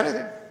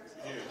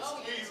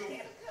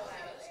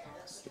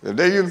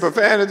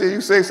profanity,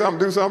 you say something,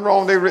 do something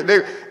wrong,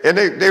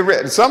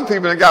 some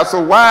people that got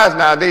so wise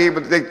now, they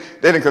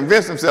didn't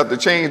convince themselves to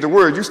change the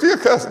word. You still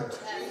cussing.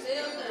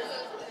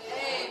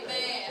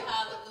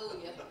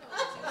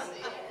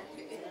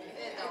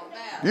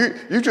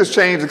 You just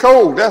change the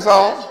code, that's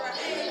all.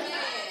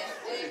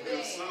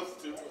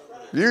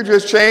 You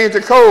just change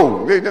the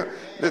code.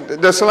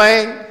 The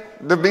slang,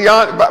 the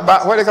beyond,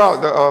 what they call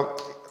it, the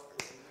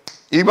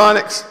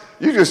Ebonics.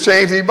 You just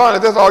changed the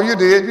Ebonics. That's all you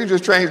did. You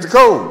just changed the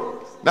code.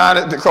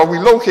 Now, because we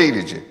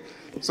located you.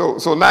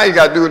 So now you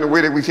got to do it in a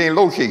way that we can't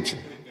locate you.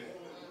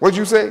 What'd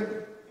you say?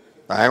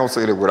 I ain't going to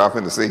say that without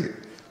finna say it.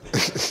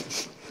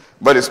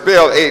 But it's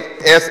spelled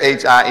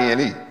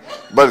S-H-I-N-E.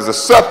 But it's a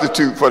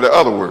substitute for the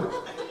other word.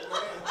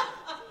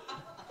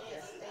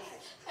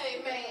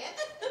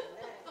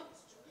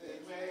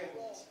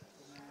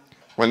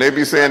 When they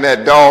be saying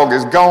that dog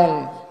is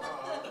gone,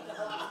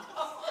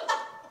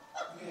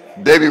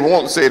 they be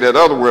wanting to say that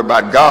other word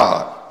about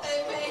God.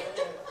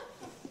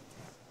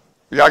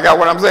 Y'all got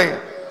what I'm saying?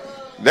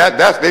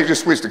 They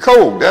just switched the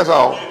code, that's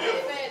all.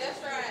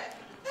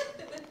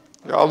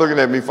 Y'all looking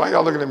at me funny,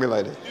 y'all looking at me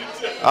like that.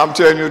 I'm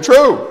telling you the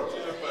truth.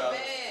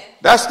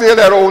 That's still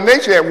that old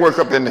nature at work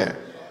up in there.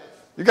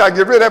 You got to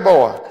get rid of that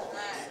boy.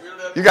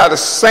 You got to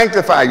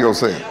sanctify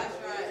yourself.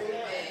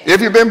 If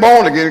you've been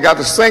born again, you got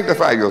to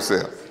sanctify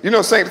yourself. You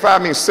know, sanctify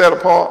means set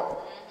apart.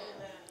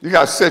 You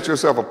got to set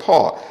yourself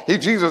apart.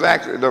 Jesus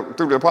actually,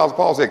 through the Apostle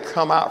Paul, said,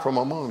 come out from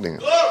among them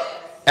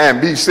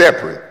and be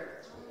separate.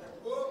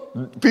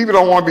 People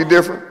don't want to be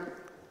different.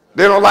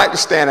 They don't like to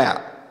stand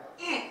out.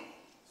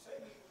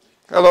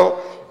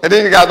 Hello? And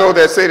then you got those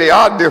that say they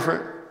are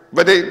different,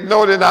 but they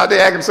know they're not.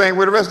 They act the same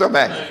way the rest of them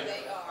act.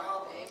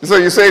 So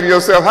you say to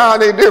yourself, how are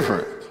they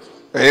different?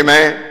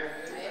 Amen.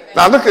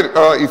 Now look at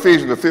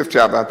Ephesians, the 5th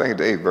chapter, I think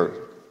the 8th verse.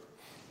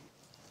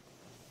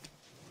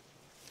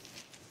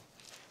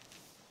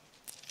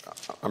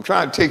 I'm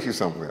trying to take you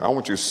somewhere. I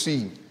want you to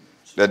see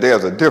that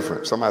there's a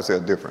difference. Somebody say a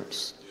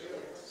difference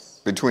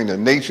between the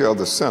nature of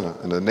the sinner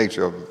and the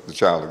nature of the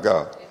child of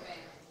God. Amen.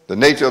 The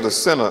nature of the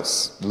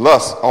sinner's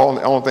lust, the only thing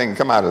that can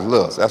come out is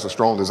lust. That's a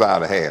strong desire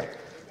to have.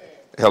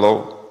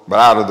 Hello? But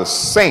out of the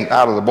saint,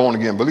 out of the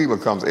born-again believer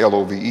comes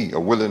L-O-V-E, a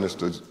willingness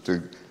to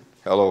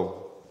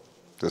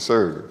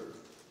serve.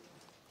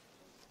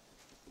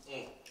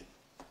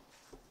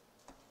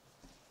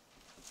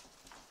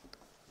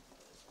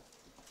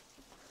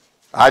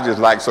 I just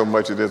like so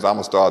much of this, I'm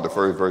going to start the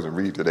first verse and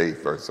read today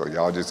first. So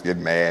y'all just get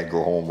mad,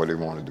 go home, what they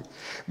want to do.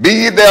 Be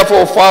ye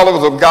therefore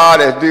followers of God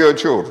as dear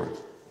children.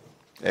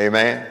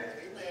 Amen. Amen.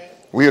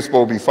 We are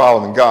supposed to be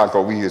following God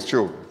because we his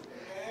children.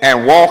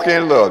 And walk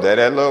in love. That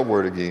love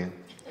word again.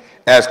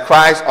 As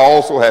Christ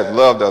also has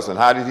loved us. And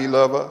how did he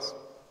love us?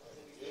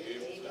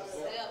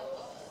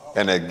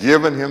 And had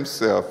given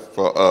himself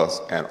for us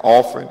an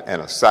offering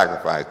and a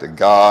sacrifice to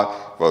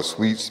God for a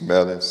sweet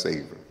smelling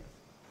savor.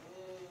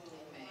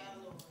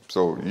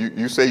 So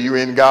you say you're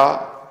in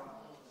God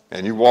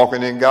and you're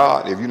walking in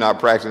God. If you're not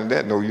practicing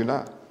that, no, you're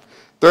not.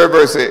 Third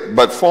verse says,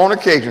 but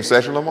fornication,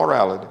 sexual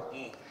immorality,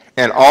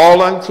 and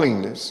all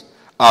uncleanness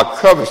are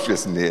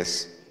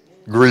covetousness,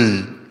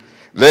 greed.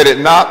 Let it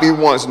not be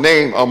once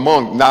named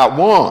among, not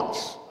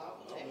once,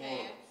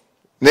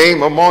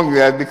 named among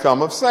you as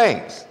become of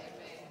saints.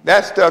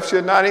 That stuff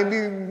should not even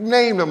be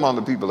named among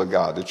the people of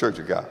God, the church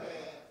of God.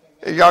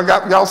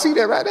 Y'all see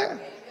that right there?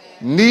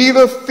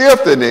 Neither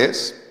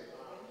filthiness.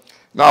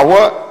 Now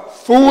what?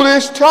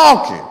 Foolish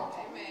talking.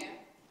 Amen.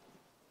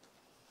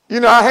 You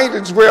know, I hate to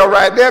dwell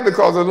right there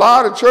because a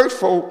lot of church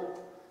folk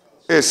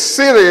is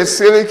silly as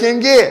silly can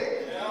get.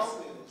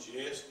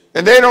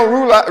 And they don't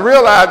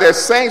realize that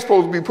saints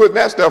supposed to be putting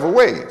that stuff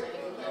away.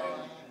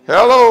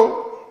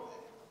 Hello?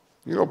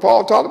 You know,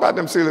 Paul talked about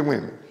them silly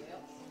women.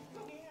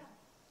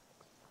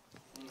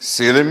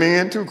 Silly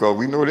men too, because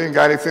we know they ain't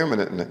got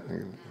effeminate.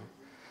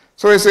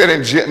 So he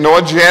said,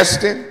 nor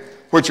jesting,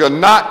 which are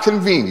not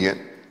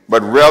convenient,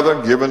 but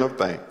rather giving of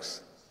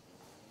thanks.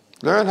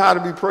 Learn how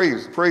to be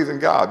praising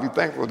God. Be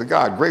thankful to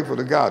God, grateful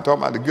to God.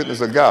 Talking about the goodness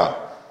of God.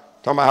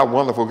 Talking about how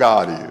wonderful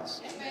God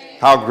is. Amen.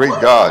 How great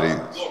God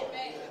is.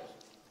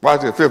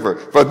 Watch the 5th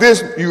verse. For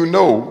this you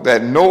know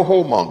that no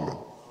whoremonger,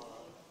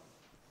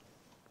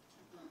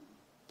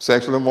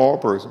 sexually immoral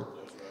person,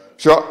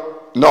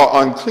 nor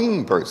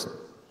unclean person,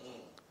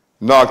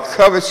 nor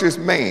covetous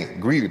man,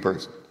 greedy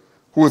person,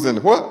 who is in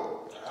what?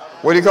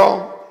 What do you call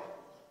him?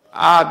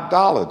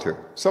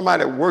 Idolater.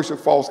 Somebody that worship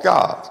false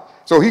gods.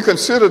 So he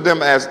considered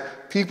them as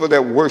people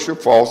that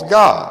worship false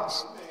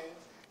gods.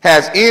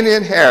 Has any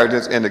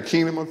inheritance in the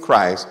kingdom of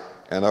Christ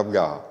and of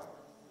God.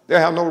 They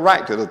have no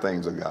right to the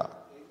things of God.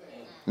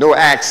 No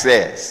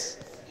access.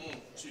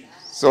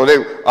 So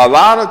a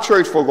lot of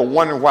church folk are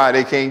wondering why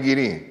they can't get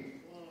in.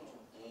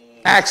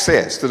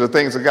 Access to the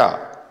things of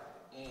God.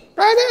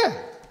 Right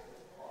there.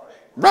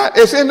 Right,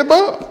 it's in the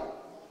book.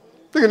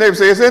 Look at your neighbor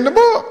say, it's in the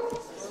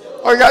book.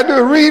 All you got to do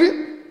is read it.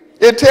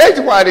 It tells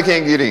you why they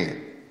can't get in.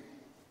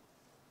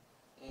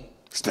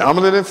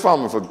 Stumbling and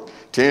fumbling for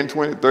 10,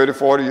 20, 30,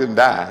 40 years and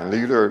die and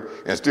leave the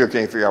earth and still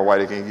can't figure out why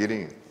they can't get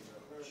in.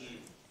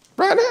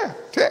 Right there,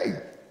 tell you.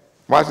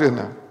 Watch this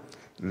now.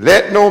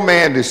 Let no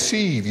man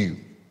deceive you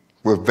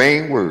with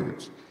vain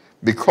words.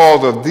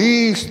 Because of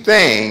these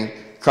things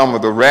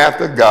cometh the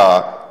wrath of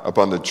God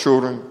upon the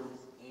children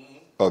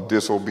of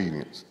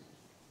disobedience.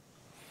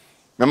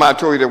 Remember I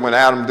told you that when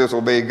Adam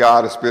disobeyed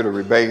God, the spirit of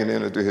rebellion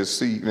entered into his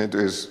seed, into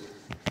his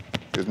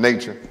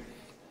nature.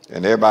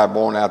 And everybody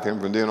born after him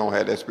from then on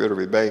had that spirit of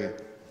rebellion.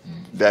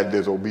 That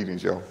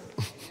disobedience, y'all.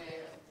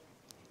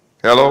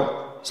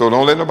 Hello? So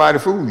don't let nobody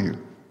fool you.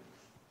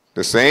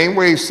 The same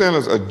way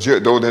sinners are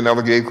judged, though they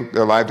never gave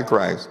their life to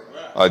Christ,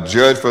 are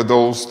judged for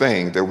those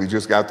things that we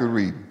just got through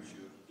reading.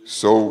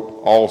 So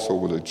also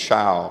will a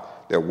child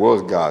that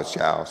was God's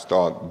child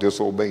start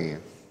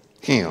disobeying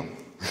him,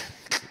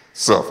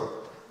 suffer.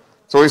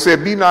 So he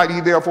said, be not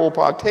ye therefore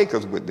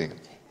partakers with them.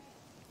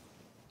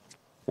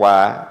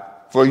 Why?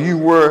 For you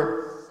were.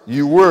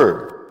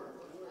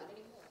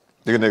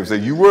 Look at them say,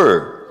 you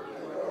were.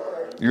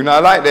 You're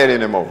not like that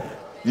anymore.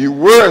 You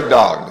were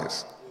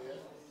darkness.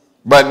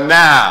 But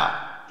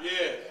now,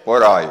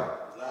 what are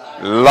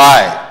you?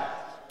 Light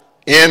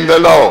in the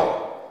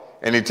Lord.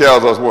 And he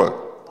tells us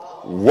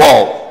what?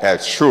 Walk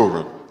as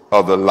children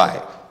of the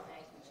light.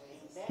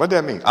 What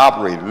does that mean?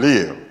 Operate,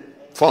 live,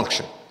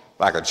 function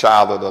like a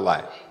child of the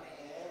light.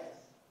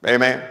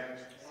 Amen.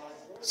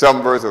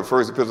 7th verse of the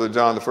 1st epistle of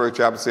John, the 1st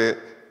chapter said,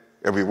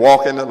 if we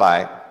walk in the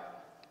light,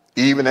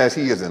 even as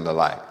he is in the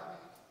light,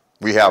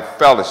 we have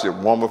fellowship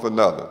one with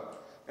another,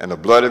 and the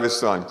blood of his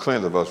son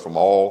cleanseth us from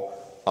all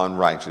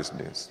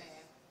unrighteousness.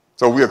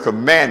 So we are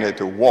commanded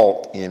to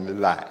walk in the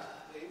light.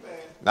 Amen.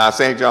 Now,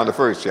 St. John, the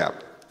 1st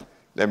chapter.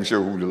 Let me show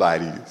you who the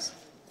light is.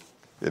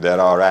 Is that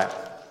all right?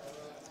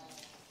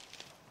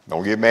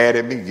 Don't get mad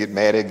at me. Get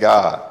mad at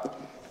God.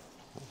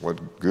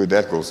 What good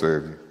that's going to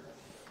serve you.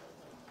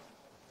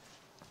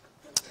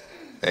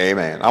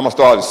 Amen. I'm going to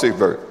start at the 6th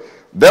verse.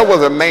 There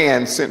was a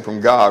man sent from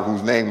God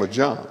whose name was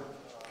John.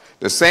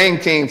 The same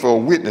came for a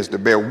witness to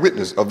bear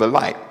witness of the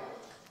light.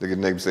 Look at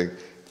the neighbor say,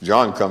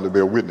 John come to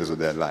bear witness of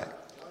that light.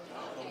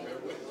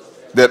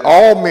 That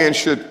all men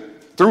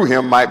should, through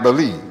him, might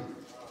believe.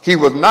 He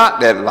was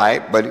not that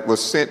light, but he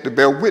was sent to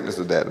bear witness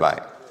of that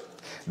light.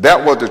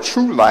 That was the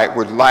true light,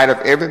 which lighteth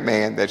every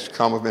man that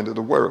cometh into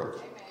the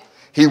world.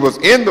 He was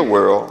in the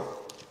world,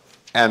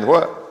 and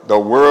what? The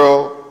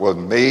world was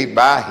made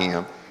by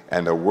him,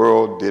 and the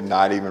world did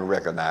not even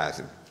recognize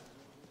him.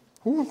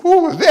 Who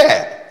was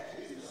that?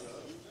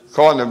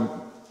 According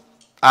to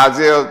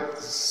Isaiah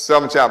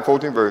 7 chapter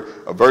 14 verse,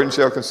 a virgin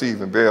shall conceive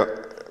and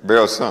bear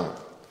a son.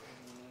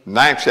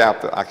 9th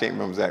chapter, I can't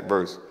remember the exact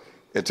verse,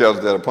 it tells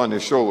us that upon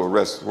his shoulder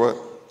rests what?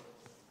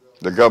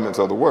 The governments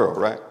of the world,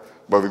 right?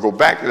 But if we go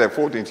back to that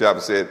 14th chapter,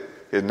 it said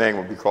his name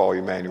will be called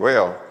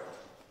Emmanuel,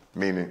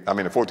 meaning, the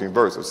 14th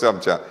verse of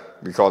 7th chapter,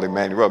 be called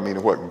Emmanuel,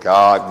 meaning what?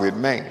 God with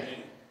man.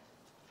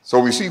 So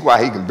we see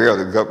why he can bear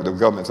the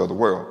governments of the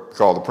world,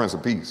 called the Prince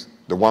of Peace,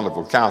 the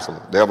Wonderful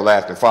Counselor, the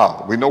Everlasting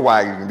Father. We know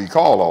why he can be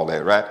called all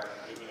that, right?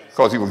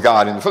 Because he was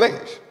God in the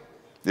flesh.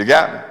 You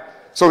got me?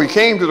 So he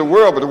came to the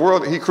world, but the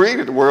world, he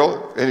created the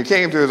world, and he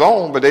came to his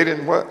own, but they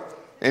didn't what?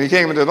 And he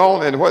came into his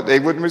own, and what? They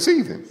wouldn't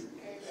receive him.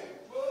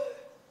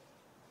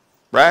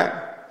 Right?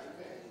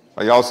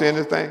 Are y'all seeing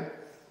this thing?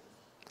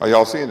 Are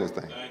y'all seeing this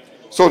thing?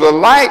 So the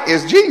light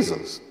is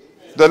Jesus.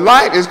 The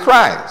light is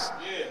Christ.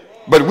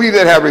 But we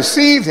that have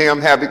received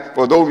him have,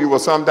 for those of you who were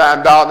sometime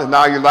in darkness,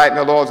 now you light in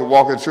the Lord, to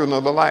walk as children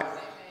of the light.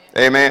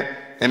 Amen.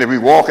 And if we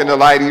walk in the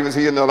light, even as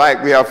he in the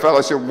light, we have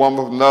fellowship one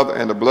with another,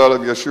 and the blood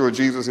of Yeshua,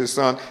 Jesus, his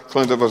son,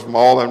 cleanseth us from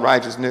all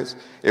unrighteousness.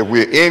 If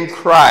we're in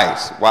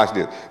Christ, watch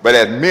this. But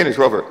as many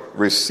whoever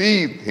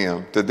received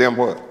him, to them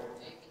what?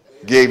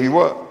 Gave you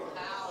what?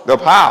 The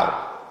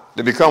power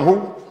to become who?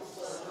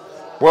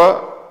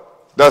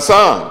 What? The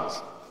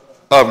sons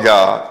of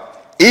God.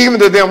 Even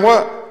to them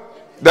what?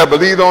 That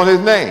believed on his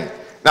name.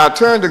 Now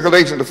turn to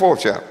Galatians, the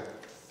 4th chapter.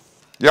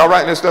 Y'all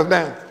writing this stuff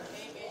down?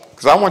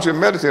 Because I want you to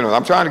meditate on it.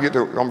 I'm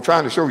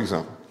trying to show you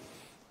something.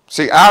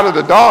 See, out of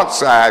the dark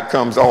side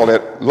comes all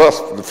that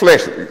lust, the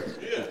flesh,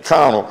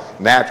 carnal,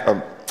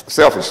 natural,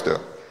 selfish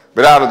stuff.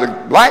 But out of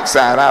the light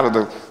side, out of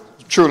the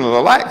children of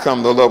the light,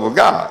 comes the love of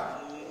God.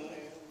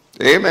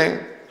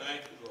 Amen.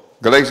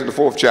 Galatians,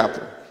 the 4th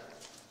chapter.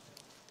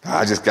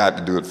 I just got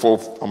to do it.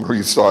 I'm going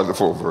to start the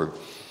 4th verse.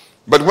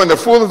 But when the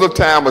fullness of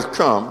time was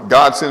come,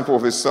 God sent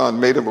forth his son,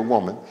 made of a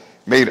woman,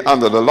 made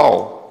under the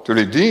law, to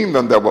redeem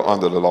them that were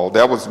under the law.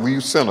 That was we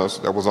sinners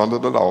that was under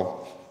the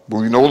law.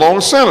 But we no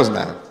longer sinners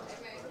now.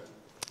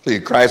 See,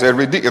 Christ had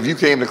redeemed. If you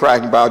came to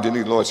Christ and bowed your knee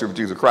to the Lordship of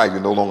Jesus Christ,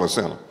 you're no longer a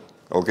sinner.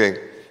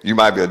 Okay? You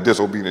might be a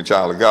disobedient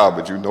child of God,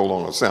 but you're no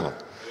longer a sinner.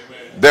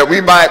 Amen. That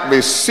we might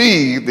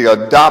receive the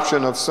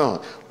adoption of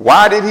sons.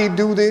 Why did he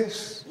do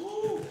this?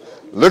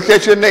 Look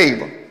at your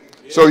neighbor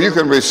so you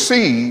can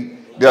receive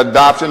the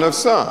adoption of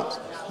sons.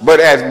 But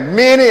as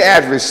many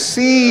as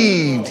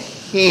received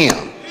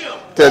him,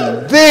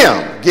 to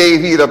them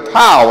gave he the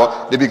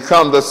power to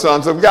become the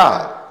sons of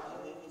God.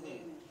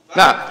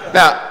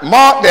 Now,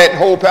 mark that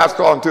whole passage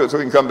to it so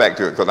we can come back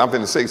to it, because I'm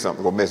going to say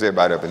something going to mess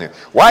everybody up in here.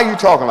 Why are you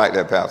talking like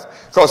that, Pastor?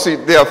 Because, see,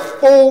 there are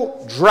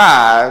 4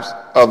 drives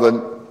of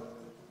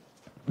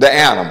the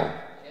animal.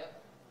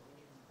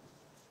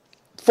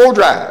 4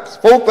 drives.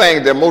 4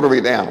 things that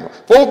motivate the animal.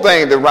 4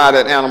 things that ride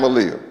that animal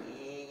live.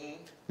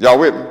 Y'all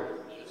with me?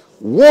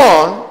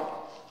 1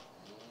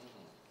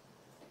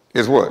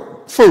 is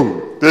what?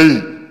 Food to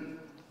eat.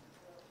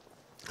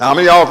 How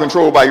many of y'all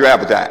controlled by your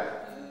appetite?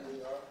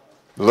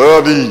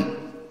 Love to eat.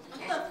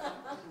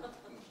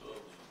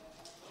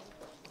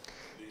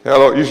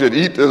 Hello, you should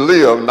eat to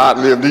live, not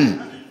live to eat.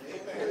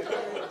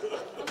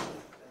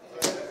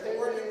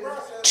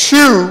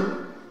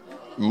 2,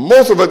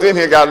 most of us in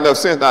here got enough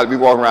sense not to be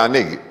walking around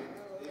naked.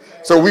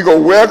 So we go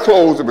wear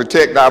clothes to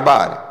protect our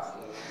body.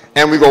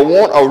 And we go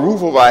want a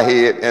roof over our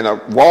head and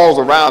walls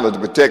around us to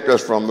protect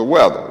us from the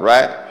weather,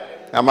 right?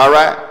 Am I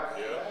right?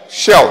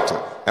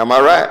 Shelter. Am I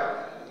right?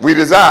 We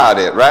desire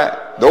that,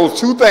 right? Those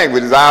 2 things. We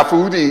desire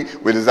food to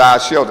eat. We desire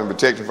shelter and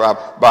protection for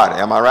our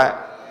body. Am I right?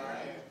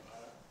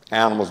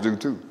 Animals do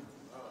too.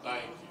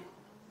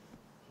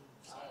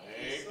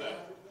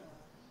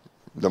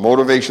 The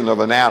motivation of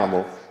an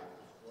animal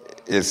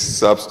is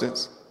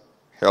substance,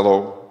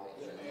 hello,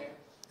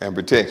 and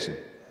protection,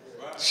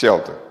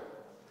 shelter.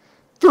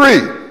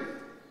 3.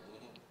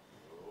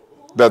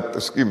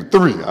 Excuse me,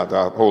 3.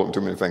 I'm holding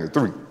too many fingers.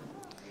 3.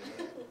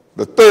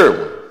 The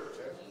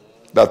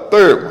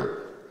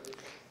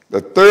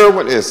third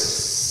one is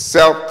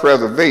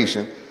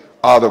self-preservation,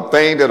 or the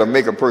thing that'll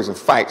make a person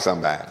fight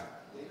somebody.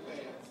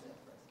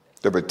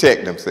 To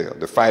protect themselves,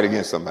 to fight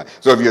against somebody.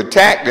 So if you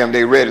attack them,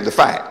 they're ready to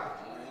fight.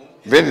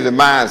 Vengeance is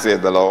mine,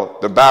 says the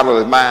Lord. The battle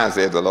is mine,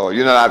 says the Lord.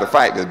 You know how to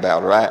fight this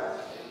battle, right?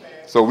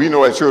 So we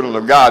know as children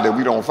of God that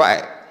we don't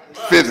fight,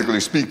 physically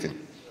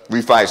speaking.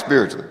 We fight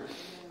spiritually.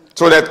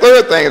 So that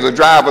third thing is a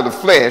drive of the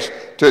flesh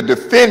to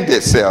defend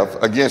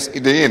itself against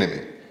the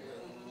enemy.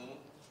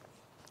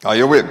 Are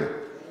you with me?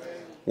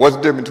 What's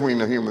the difference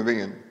between a human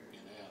being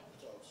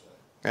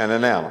and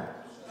an animal?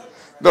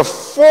 The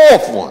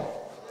 4th one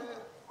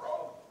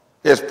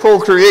is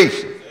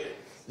procreation.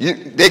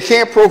 They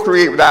can't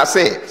procreate without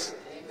sex.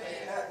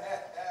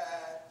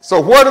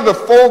 So what are the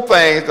 4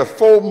 things, the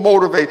 4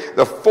 motivate,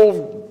 the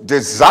 4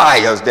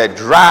 desires that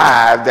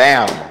drive the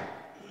animal?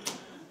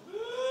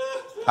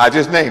 I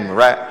just named them,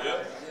 right?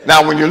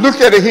 Now, when you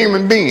look at a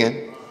human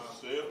being,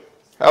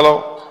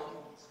 hello,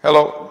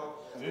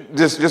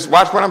 just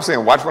watch what I'm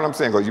saying. Watch what I'm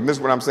saying, because you miss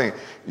what I'm saying.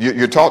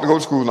 You're taught to go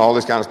to school and all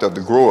this kind of stuff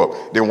to grow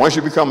up. Then once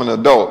you become an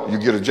adult, you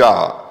get a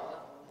job.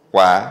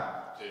 Why?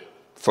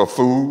 For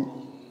food,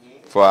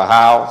 for a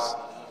house,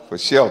 for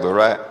shelter,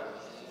 right?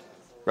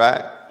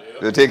 Right?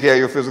 To take care of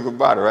your physical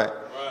body, right?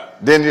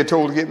 Then you're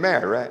told to get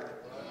married, right?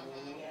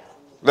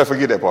 Let's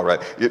forget that part,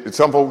 right?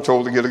 Some folks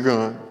told to get a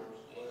gun,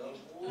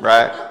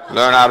 right?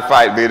 Learn how to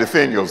fight, be able to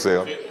defend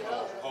yourself.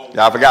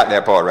 Y'all forgot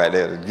that part right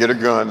there. Get a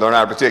gun, learn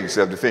how to protect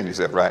yourself, defend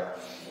yourself, right?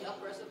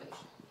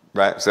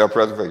 Right?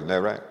 Self-preservation,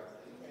 that right?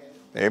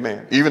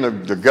 Amen.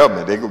 Even the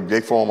government, they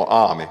form an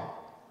army,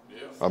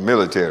 a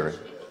military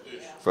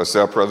for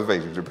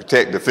self-preservation, to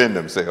protect, defend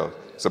themselves.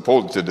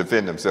 Supposed to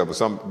defend themselves, but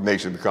some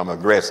nations become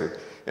aggressive,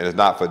 and it's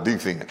not for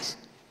defense.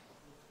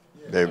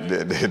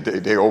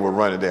 They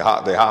overrun it. They're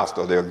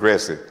hostile. They're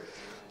aggressive.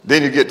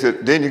 Then you get to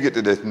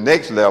the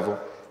next level.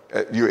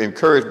 You're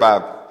encouraged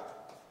by.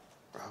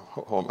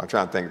 I'm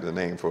trying to think of the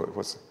name for it.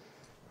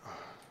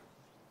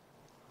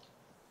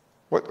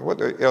 What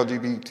the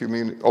LGBT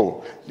community?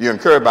 Oh, you're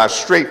encouraged by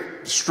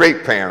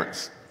straight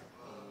parents.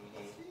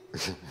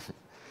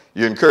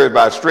 You're encouraged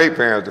by straight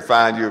parents to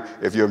find you,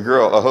 if you're a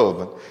girl, a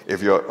husband.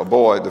 If you're a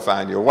boy, to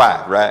find you a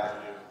wife, right?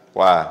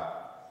 Why?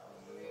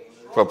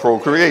 For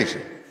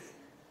procreation.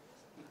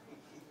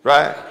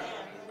 Right?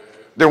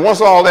 Then once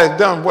all that's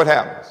done, what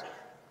happens?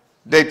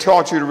 They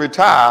taught you to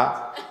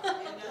retire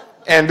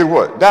and do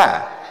what?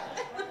 Die.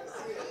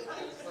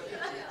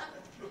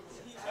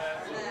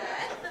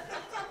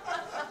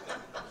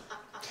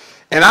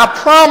 And I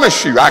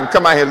promise you, I can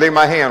come out here and lay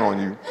my hand on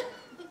you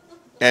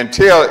and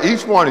tell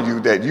each one of you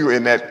that you're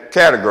in that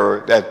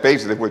category. That's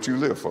basically what you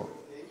live for.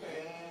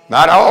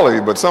 Not all of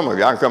you, but some of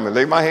you. I can come and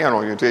lay my hand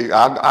on you and tell you,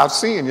 I've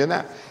seen you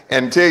now.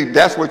 And tell you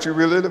that's what you're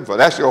really living for.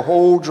 That's your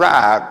whole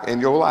drive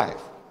in your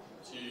life.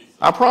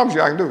 I promise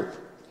you I can do it.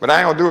 But I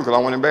ain't going to do it because I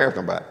want to embarrass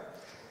nobody.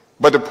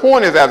 But the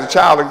point is, as a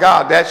child of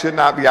God, that should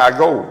not be our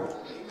goal.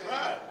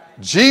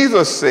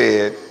 Jesus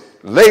said,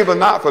 labor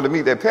not for the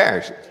meat that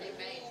perishes,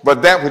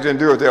 but that which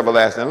endures to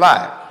everlasting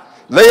life.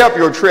 Lay up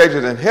your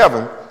treasures in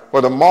heaven,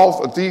 where the moth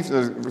or thief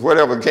and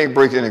whatever can't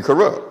break in and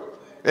corrupt.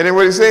 Ain't that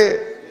what he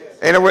said?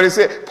 Ain't that what he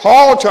said?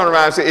 Paul turned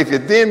around and said, if you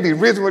then be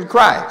risen with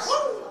Christ,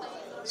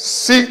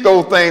 seek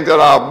those things that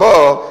are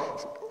above,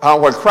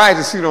 where Christ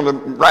is seated on the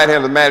right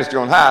hand of the majesty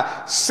on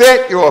high.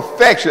 Set your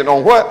affection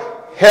on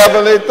what?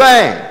 Heavenly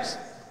things.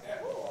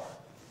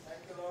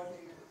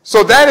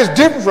 So that is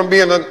different from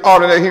being an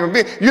ordinary human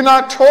being. You're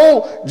not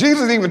told,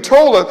 Jesus even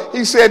told us,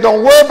 he said,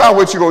 don't worry about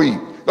what you're going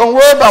to eat. Don't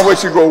worry about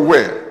what you're going to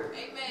wear.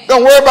 Amen.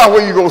 Don't worry about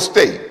where you're going to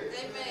stay.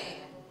 Amen.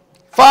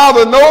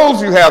 Father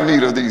knows you have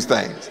need of these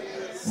things.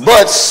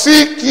 But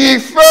seek ye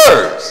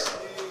first.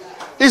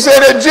 He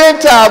said the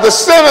Gentiles, the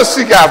sinners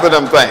seek after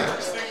them things.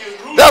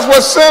 That's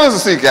what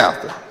sinners seek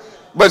after.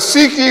 But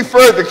seek ye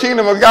first the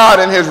kingdom of God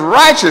and his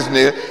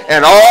righteousness,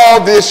 and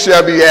all this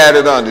shall be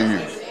added unto you.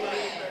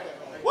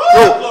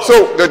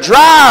 So the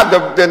drive,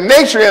 the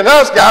nature in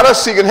us got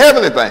us seeking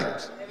heavenly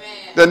things.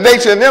 Amen. The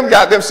nature in them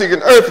got them seeking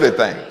earthly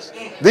things.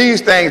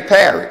 These things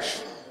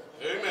perish.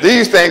 Amen.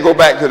 These things go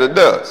back to the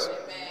dust.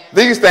 Amen.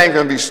 These things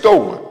can be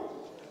stolen.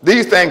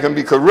 These things can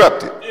be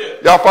corrupted.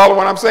 Y'all follow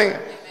what I'm saying?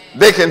 Amen.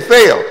 They can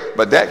fail,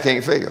 but that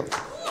can't fail.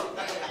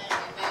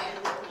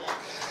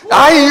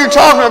 I hear you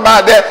talking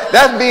about that.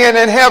 That's being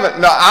in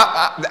heaven. No,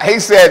 he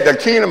said the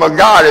kingdom of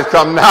God has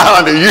come now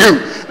unto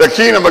you. The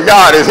kingdom of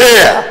God is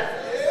here.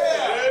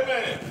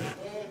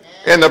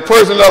 In the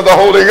person of the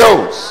Holy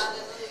Ghost.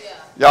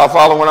 Y'all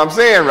follow what I'm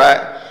saying,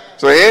 right?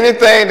 So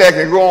anything that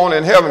can go on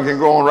in heaven can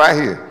go on right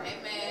here.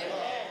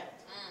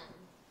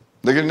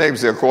 Look at the neighbor and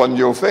say, according to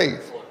your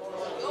faith.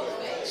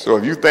 So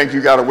if you think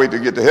you got to wait to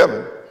get to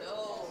heaven,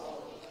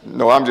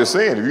 no, I'm just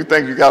saying, if you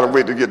think you got to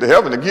wait to get to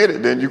heaven to get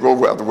it, then you go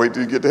have to wait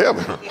till you get to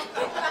heaven.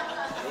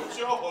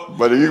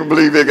 But if you can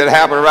believe it can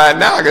happen right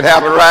now, it can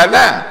happen right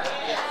now.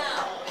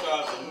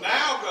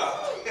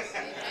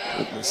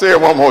 Say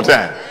it one more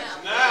time.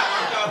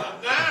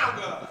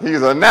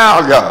 He's a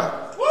now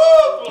God.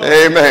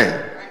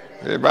 Amen.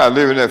 Everybody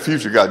living that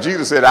future God.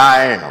 Jesus said,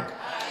 I am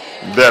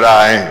that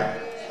I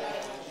am.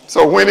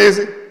 So when is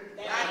it?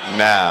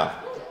 Now.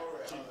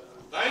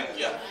 Thank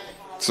you.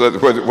 So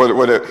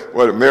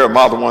what Mary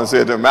Martha once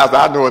said to him, Master,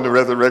 I know in the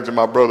resurrection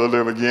my brother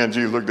live again.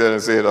 Jesus looked at it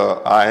and said,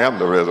 I am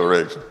the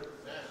resurrection.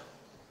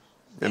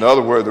 In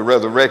other words, the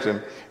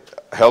resurrection,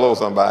 hello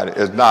somebody,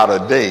 is not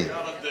a day.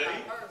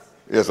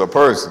 It's a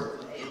person.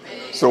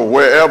 So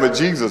wherever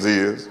Jesus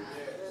is,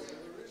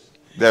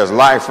 there's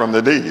life from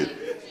the dead.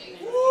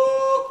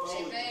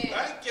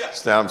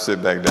 Stand up,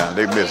 sit back down.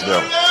 They missed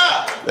them.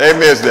 They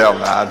missed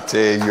them. I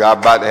tell you, I'm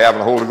about to have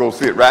the Holy Ghost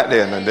fit right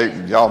there,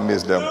 and y'all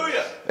missed them.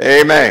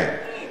 Amen.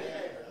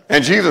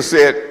 And Jesus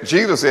said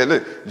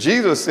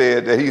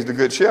that he's the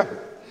good shepherd.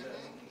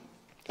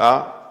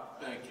 Huh?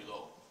 Thank you,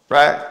 Lord.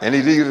 Right? And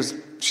he leads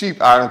his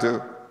sheep out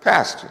into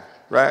pasture.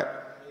 Right?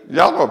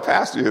 Y'all know what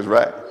pasture is,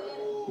 right?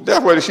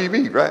 That's where the sheep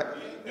eat, right?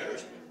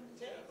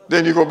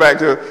 Then you go back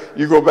to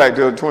the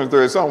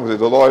 23rd Psalm, which says,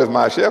 the Lord is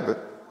my shepherd.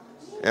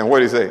 And what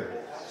did he say?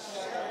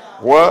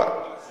 What?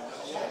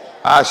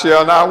 I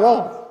shall not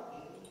want.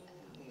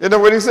 Isn't that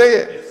what he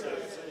said?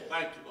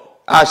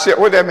 I shall,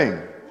 what that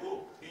mean?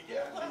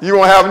 You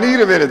won't have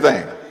need of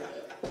anything.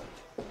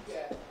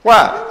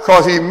 Why?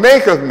 Because he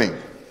maketh me.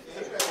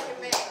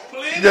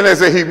 Then they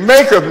say, he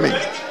maketh me.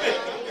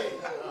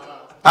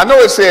 I know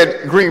it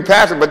said green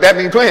pasture, but that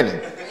means plenty.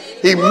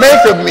 He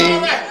maketh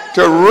me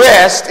to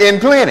rest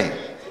in plenty.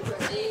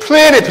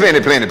 Plenty,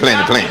 plenty, plenty,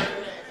 plenty, plenty.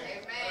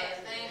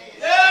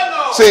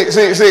 See,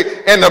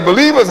 in the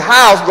believer's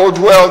house go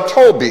dwell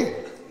Toby.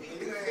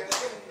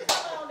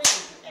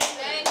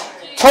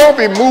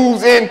 Toby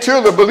moves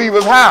into the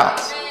believer's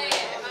house.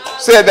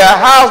 Said that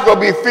house gonna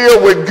be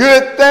filled with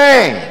good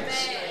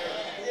things.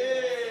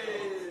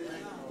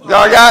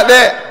 Y'all got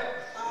that?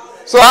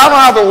 So I don't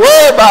have to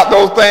worry about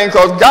those things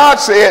because God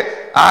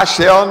said, I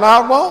shall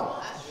not want.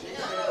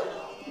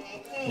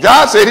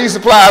 God said he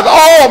supplies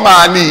all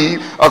my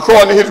need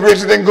according to his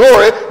riches and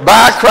glory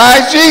by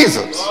Christ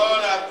Jesus.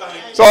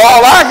 So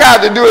all I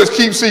got to do is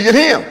keep seeking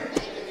him.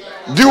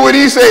 Do what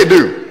he say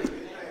do.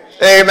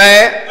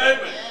 Amen.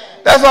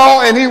 That's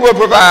all, and he will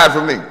provide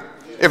for me.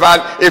 If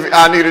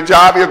I need a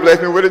job, he'll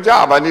bless me with a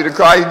job. I need a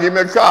car, he'll give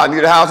me a car. I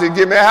need a house, he'll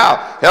give me a house.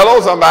 Hello,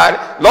 somebody.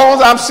 As long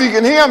as I'm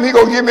seeking him, he's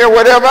going to give me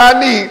whatever I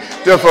need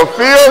to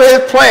fulfill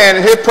his plan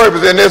and his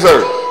purpose in this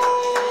earth.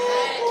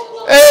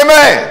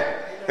 Amen.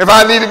 If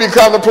I need to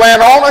become the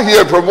plant owner,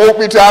 he'll promote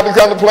me till I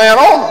become the plant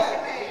owner.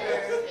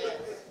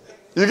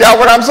 You got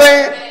what I'm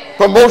saying?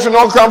 Promotion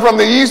don't come from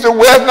the east or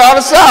west, nor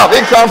the south.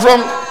 It comes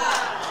from...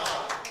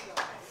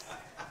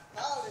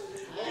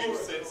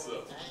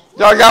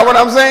 Y'all got what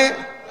I'm saying?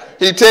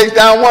 He takes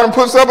down one and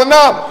puts up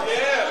another.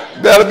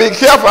 Better be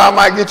careful, I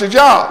might get your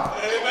job.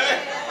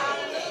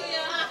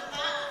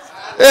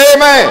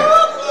 Amen.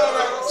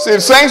 See,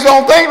 the saints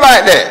don't think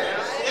like that.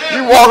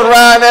 You walking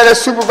around there, that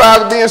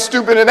supervisor being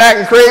stupid and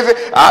acting crazy.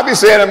 I'll be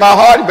saying in my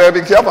heart, you better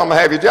be careful, I'm going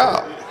to have your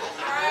job.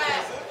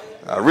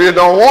 I really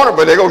don't want it,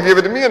 but they're going to give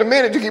it to me in a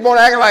minute. You keep on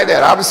acting like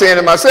that. I'll be saying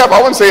it myself. I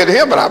wouldn't say it to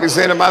him, but I'll be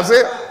saying it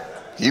myself.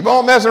 Keep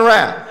on messing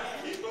around.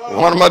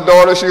 One of my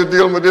daughters, she was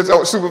dealing with this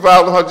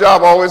supervisor on her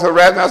job, always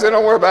harassing. I said,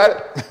 don't worry about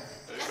it.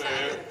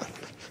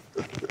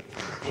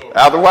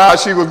 After a while,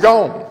 she was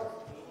gone.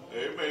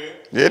 Amen.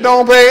 It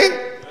don't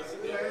pay.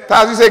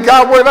 Pastor said,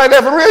 God work like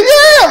that for real?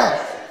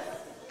 Yeah.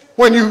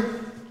 When you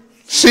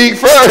seek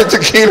first the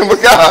kingdom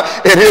of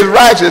God and his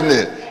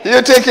righteousness,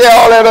 he'll take care of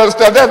all that other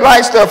stuff. That's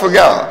light stuff for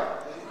God.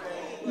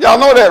 Y'all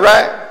know that,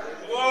 right?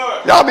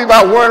 Y'all be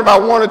about worrying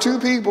about one or two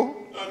people.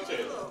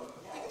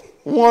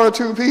 One or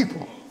two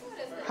people.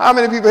 How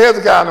many people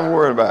Hezekiah done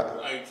worried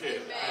about?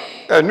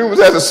 That numerous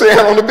as a sand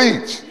on the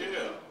beach.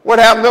 What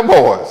happened to them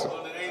boys?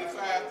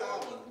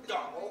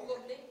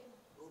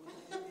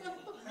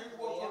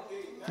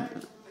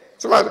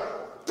 Somebody,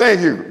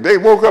 thank you. They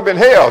woke up in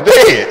hell,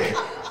 dead.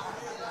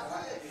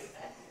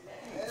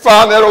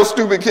 Found that old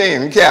stupid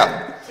king and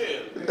captain.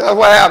 That's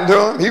what happened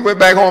to him. He went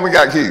back home and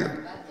got killed.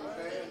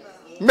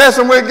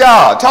 Messing with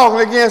God,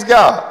 talking against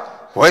God.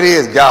 What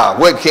is God?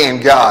 What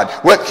can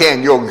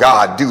your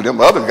God do? Them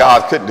other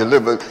gods couldn't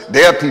deliver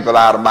their people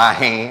out of my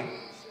hand.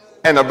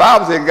 And the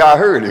Bible said God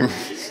heard him.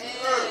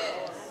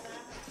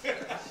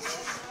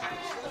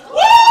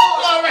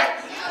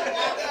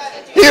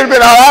 He'd have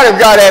been all right if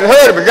God hadn't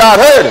heard him, but God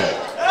heard him.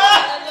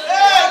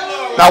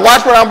 Now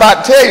watch what I'm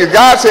about to tell you.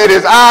 God said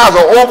his eyes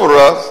are over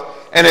us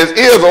and his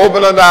ears are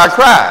open unto our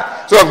cry.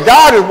 So if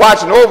God is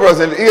watching over us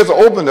and his ears are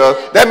open to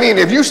us, that means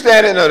if you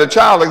standing as a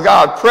child of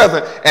God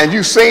present and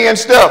you saying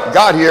stuff,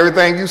 God hear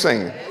everything you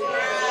saying.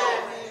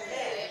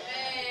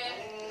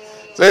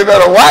 So you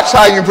better watch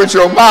how you put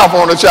your mouth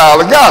on a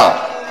child of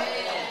God.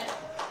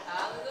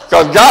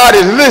 Because God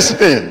is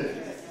listening.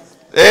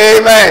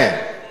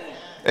 Amen.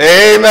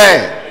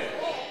 Amen.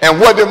 And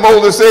what did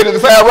Moses say to the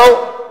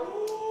Pharaoh?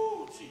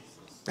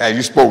 Hey,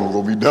 you spoken, it's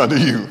going to be done to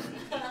you.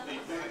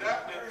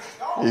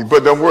 He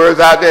put them words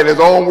out there and his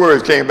own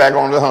words came back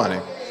on the honey.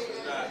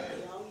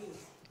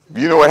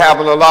 You know what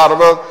happened to a lot of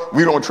us?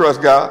 We don't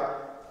trust God.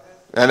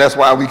 And that's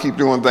why we keep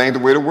doing things the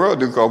way the world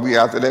do, because we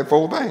after that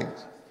four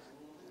things.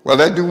 Well,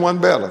 let's do one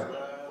better.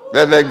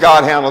 Let's let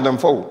God handle them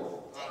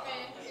four.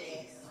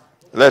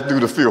 Let's do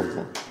the fifth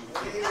one.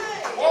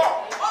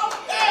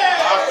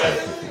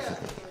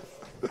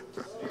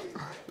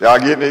 Y'all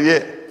getting it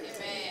yet?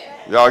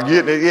 Y'all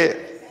getting it yet?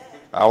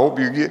 I hope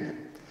you're getting it.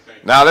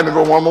 Now let me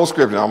go one more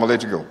scripture. I'm going to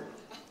let you go.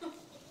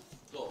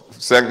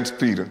 2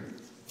 Peter,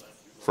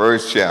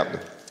 first chapter.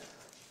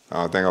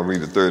 I think I'll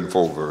read the 3rd and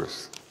 4th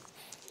verse.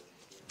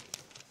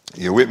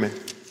 You with me?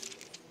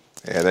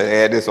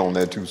 Add this on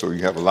there too, so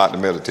you have a lot to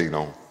meditate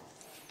on.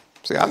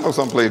 See, I know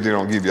some places they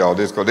don't give you all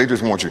this because they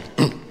just want you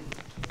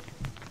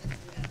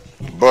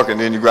buck, and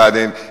then you go out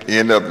there and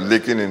end up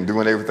licking and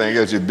doing everything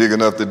else you're big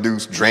enough to do,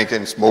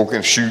 drinking,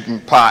 smoking, shooting,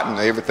 potting,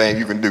 everything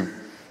you can do.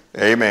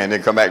 Amen.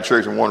 Then come back to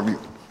church and want to be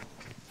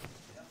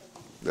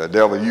the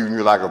devil using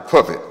you like a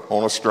puppet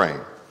on a string.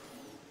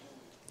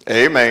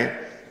 Amen.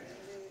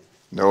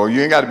 No,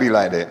 you ain't got to be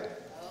like that.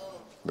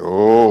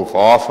 No,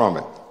 far from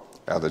it.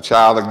 As a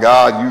child of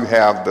God, you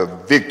have the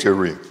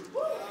victory.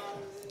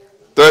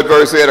 3rd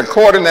verse said,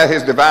 according to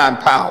his divine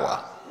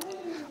power,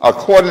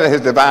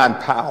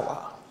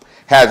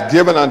 has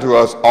given unto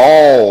us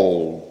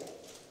all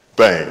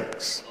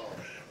things.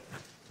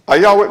 Are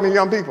y'all with me,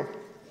 young people?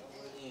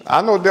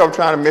 I know the devil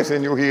trying to mess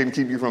in your head and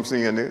keep you from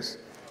seeing this.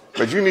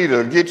 But you need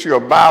to get you a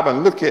Bible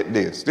and look at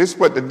this. This is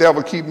what the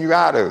devil keeping you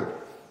out of.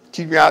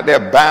 Keep you out there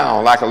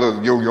bound like a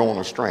little yo-yo on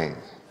a string.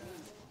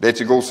 Let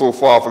you go so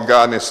far for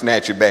God and then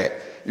snatch you back.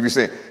 You be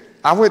saying,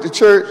 I went to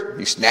church,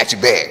 you snatch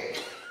it back.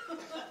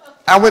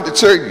 I went to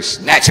church, you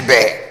snatch it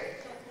back.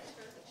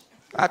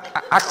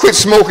 I quit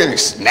smoking, you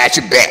snatch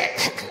it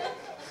back.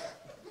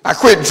 I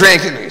quit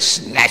drinking, you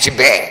snatch it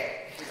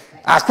back.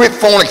 I quit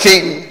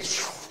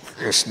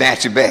fornicating, you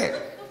snatch it back.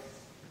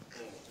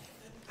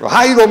 Well,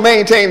 how you going to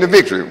maintain the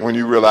victory when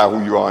you realize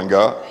who you are in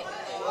God?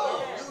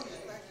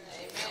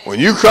 When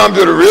you come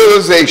to the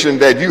realization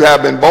that you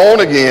have been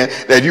born again,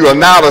 that you are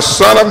now the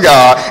son of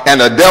God, and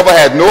the devil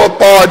has no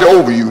authority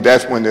over you,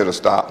 that's when it'll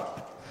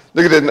stop.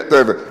 Look at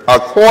this.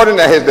 According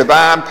to his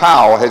divine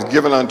power has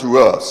given unto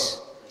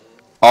us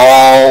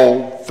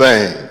all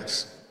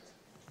things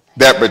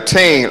that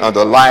pertain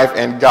unto life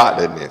and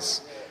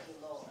godliness.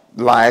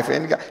 Life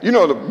and God. You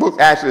know, the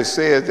book actually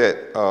says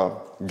that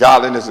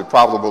godliness is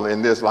probable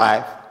in this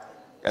life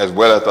as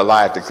well as the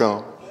life to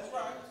come.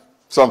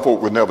 Some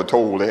folk were never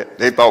told that.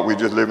 They thought we were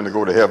just living to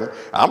go to heaven.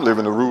 I'm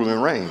living to rule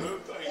and reign.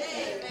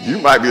 You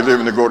might be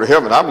living to go to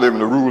heaven. I'm living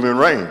to rule and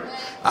reign.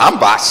 I'm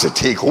about to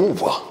take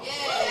over.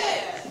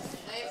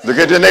 Look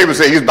at your neighbor and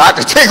say, he's about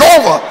to take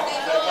over.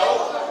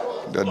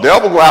 The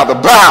devil will have to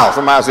bow.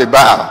 Somebody say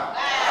bow.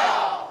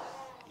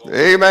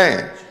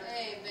 Amen.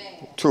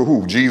 To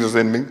who? Jesus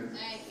in me.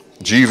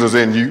 Jesus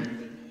in you.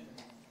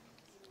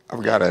 I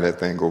forgot how that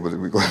thing goes, but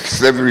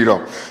let me read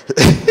on.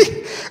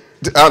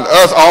 Unto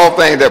us all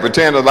things that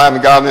pertain to life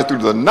and godliness through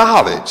the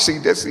knowledge. See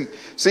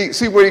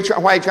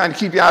what why he trying to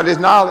keep you out of this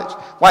knowledge?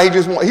 Why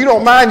he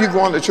don't mind you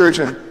going to church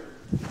and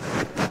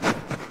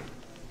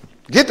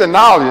get the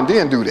knowledge and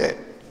then do that.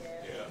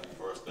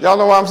 Y'all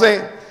know what I'm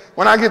saying?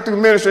 When I get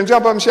through ministry and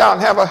jump up and shout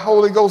and have a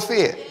Holy Ghost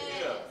fit.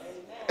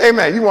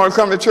 Amen. You want to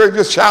come to church,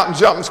 just shout and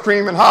jump and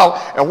scream and holler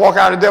and walk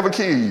out and the devil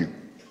kill you.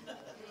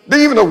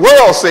 Even the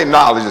world say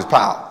knowledge is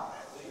power.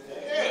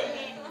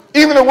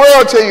 Even the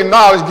world tell you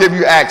knowledge give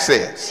you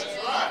access.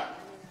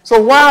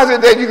 So why is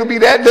it that you can be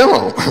that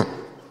dumb?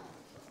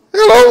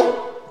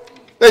 Hello?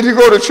 That you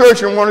go to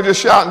church and want to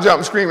just shout and jump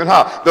and scream and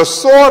holler. The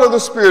sword of the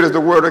Spirit is the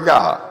word of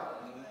God.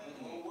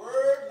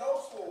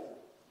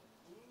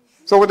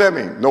 So what that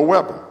mean? No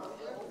weapon.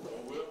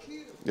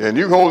 And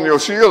you holding your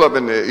shield up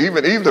in there.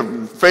 Even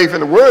the faith in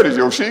the word is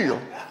your shield.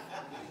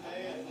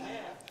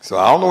 So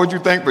I don't know what you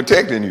think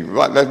protecting you.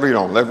 Let's read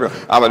on. I'm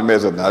about to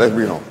mess up now. Let's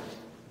read on.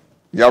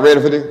 Y'all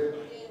ready for this?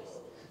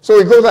 So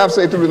he goes out and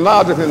says, through the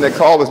knowledge of him that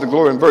called us to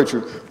glory and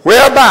virtue,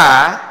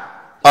 whereby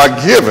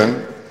are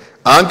given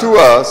unto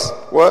us,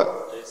 what?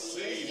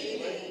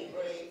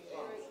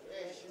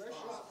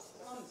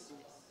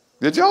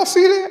 Did y'all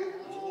see that?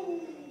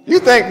 You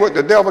think what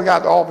the devil got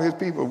to offer his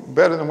people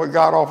better than what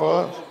God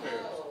offered us?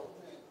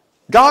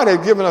 God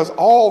has given us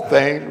all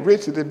things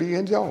richly to be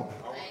enjoyed.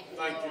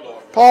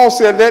 Paul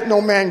said, let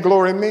no man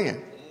glory in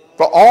men,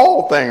 for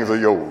all things are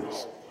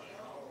yours.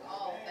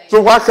 So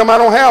why come I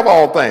don't have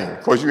all things?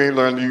 Because you ain't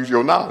learned to use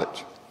your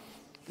knowledge.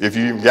 If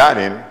you even got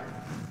any.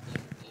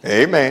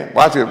 Amen.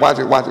 Watch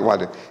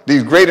it.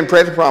 These great and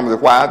precious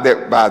promises, why?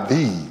 That by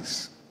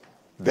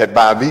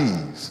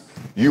these,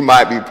 you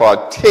might be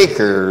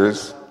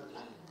partakers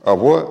of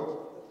what?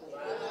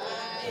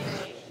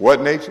 What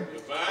nature?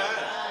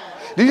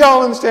 Do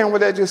y'all understand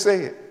what that just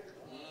said?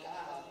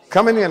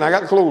 Coming in, I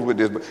got to close with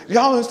this, but do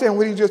y'all understand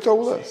what he just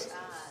told us?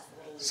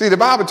 See, the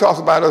Bible talks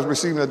about us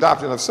receiving the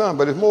adoption of son,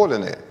 but it's more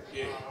than that.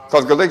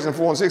 Because Galatians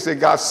 4:6 said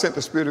God sent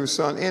the Spirit of his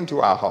Son into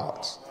our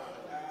hearts.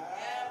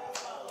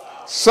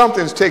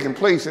 Something's taking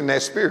place in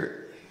that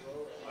spirit.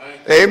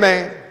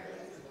 Amen.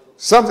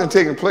 Something's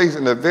taking place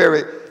in the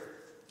very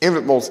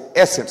innermost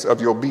essence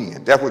of your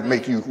being. That's what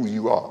makes you who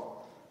you are.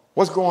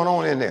 What's going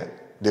on in there?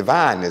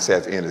 Divineness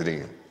has entered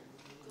in.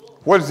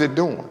 What is it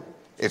doing?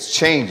 It's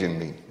changing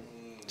me.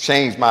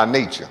 Changed my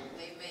nature.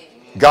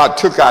 God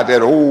took out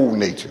that old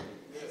nature.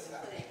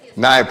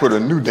 Now he put a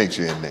new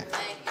nature in there.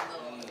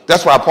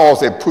 That's why Paul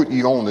said, put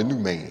ye on the new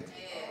man.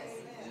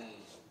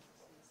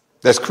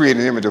 That's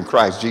created in the image of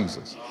Christ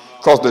Jesus.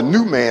 Because the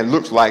new man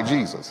looks like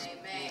Jesus.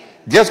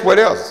 Guess what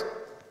else?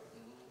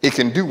 It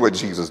can do what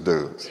Jesus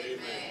does.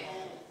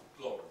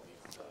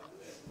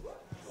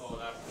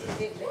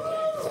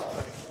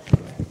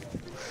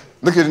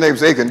 Look at the neighbor and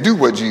say, it can do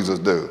what Jesus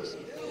does.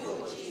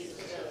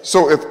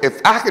 So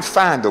if I could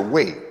find a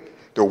way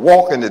to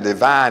walk in the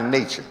divine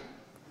nature,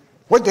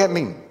 what that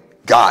mean?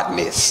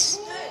 Godness.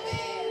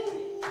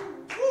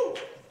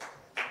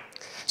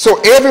 So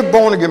every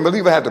born-again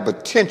believer has the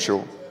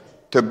potential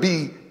to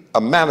be a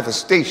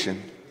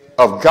manifestation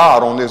of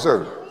God on this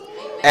earth.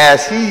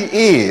 As he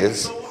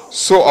is,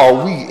 so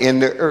are we in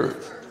the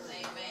earth.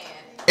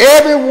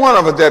 Every one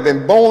of us that have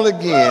been born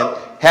again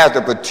has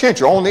the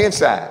potential on the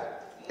inside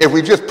if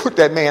we just put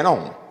that man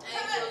on.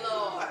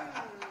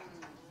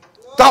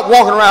 Stop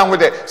walking around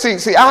with that.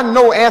 See, I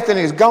know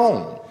Anthony's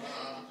gone.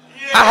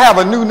 I have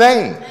a new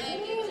name.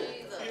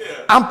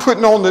 I'm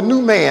putting on the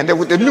new man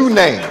with the new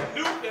name.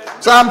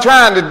 So I'm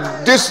trying to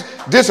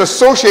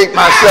disassociate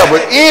myself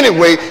with any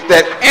way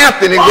that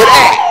Anthony would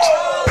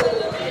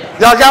act.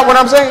 Y'all got what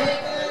I'm saying?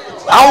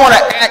 I want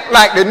to act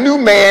like the new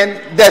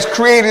man that's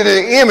created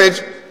in the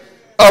image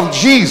of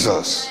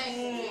Jesus,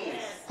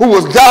 who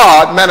was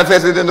God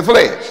manifested in the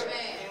flesh,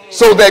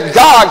 so that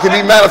God can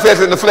be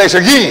manifested in the flesh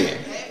again.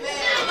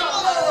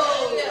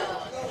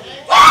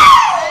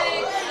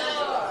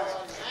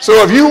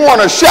 So if you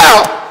want to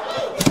shout,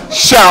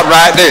 shout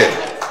right there.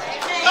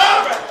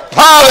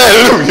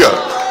 Hallelujah.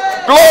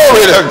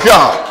 Glory to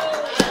God.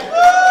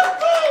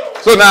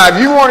 So now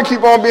if you want to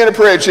keep on being a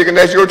prayer chicken,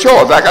 that's your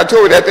choice. Like I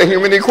told you, that's the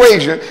human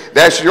equation.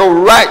 That's your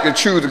right to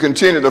choose to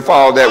continue to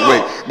follow that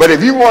way. But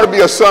if you want to be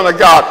a son of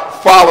God,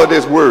 follow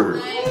this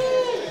word.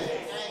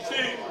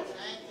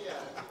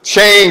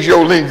 Change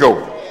your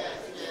lingo.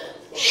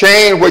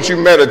 Change what you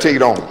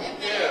meditate on.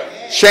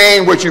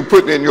 Change what you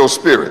put in your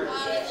spirit.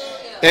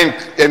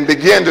 And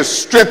begin to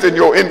strengthen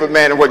your inward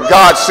man and what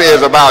God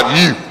says about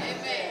you.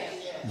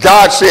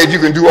 God said you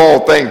can do all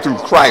things through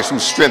Christ who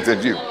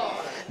strengthens you.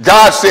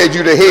 God said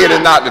you're the head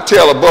and not the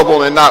tail, above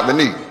all and not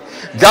beneath.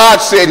 God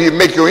said he'd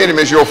make your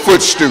enemies your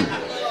footstool.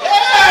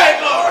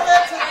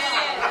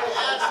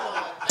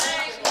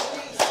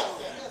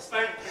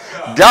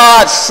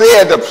 God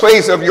said the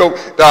place of your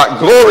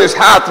glorious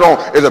high throne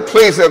is a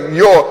place of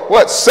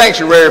your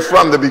sanctuary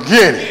from the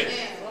beginning.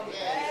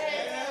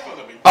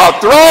 A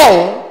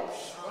throne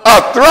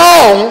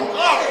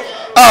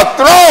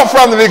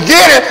from the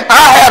beginning.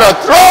 I had a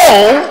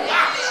throne.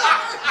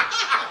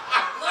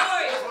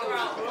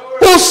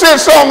 Who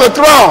sits on the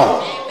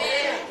throne?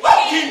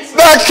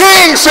 The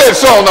king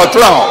sits on the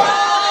throne.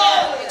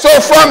 So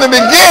from the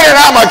beginning,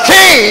 I'm a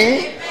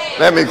king.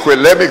 Let me quit.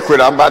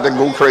 I'm about to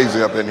go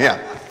crazy up in here.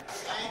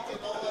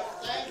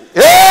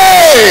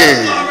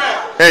 Hey!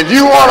 And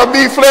you want to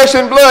be flesh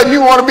and blood.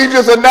 You want to be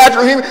just a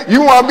natural human.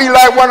 You want to be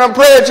like one of them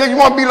prayer chicks. You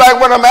want to be like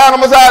one of them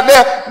animals out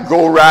there.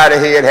 Go right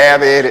ahead,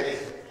 have at it.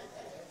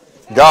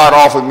 God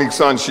offered me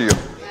sonship.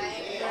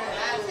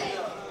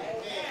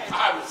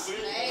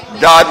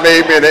 God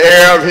made me in the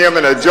heir of him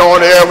and a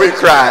joint heir with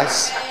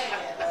Christ.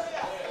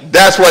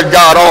 That's what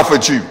God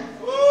offered you.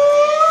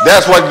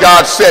 That's what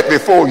God set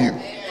before you.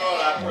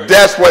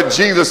 That's what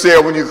Jesus said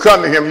when you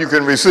come to him, you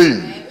can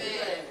receive.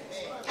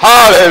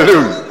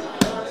 Hallelujah.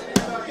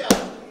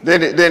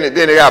 Then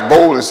they got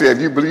bold and said,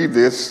 if you believe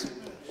this,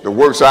 the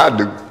works I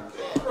do,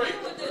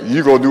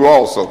 you're going to do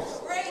also.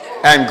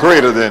 And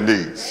greater than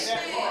these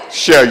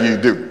shall you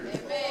do.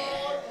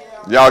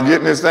 Y'all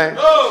getting this thing?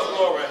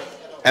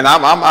 And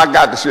I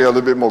got to share a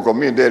little bit more because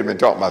me and Daddy have been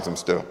talking about some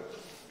stuff.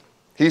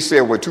 He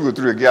said, where 2 or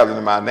 3 are gathered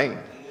in my name,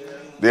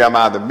 there am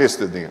I in the midst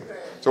of them.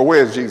 So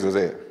where's Jesus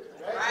at?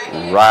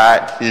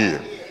 Right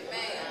here.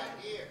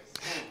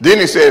 Then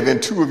he said, if in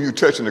 2 of you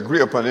touch and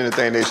agree upon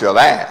anything they shall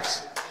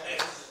ask.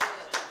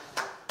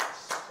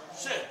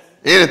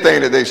 Anything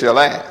that they shall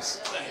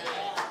ask.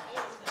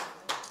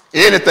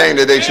 Anything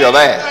that they shall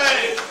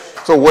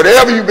ask. So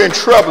whatever you've been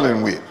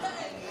troubling with,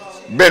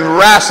 been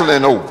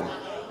wrestling over,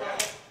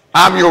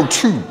 I'm your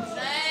 2.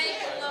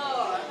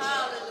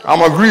 I'm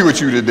going to agree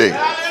with you today.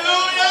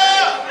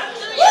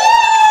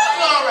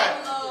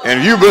 And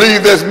if you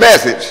believe this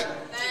message,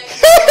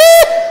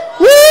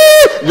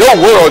 your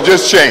world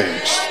just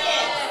changed.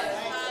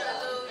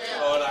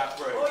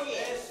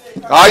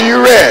 Are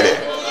you ready?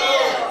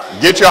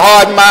 Get your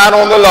heart and mind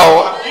on the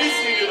Lord.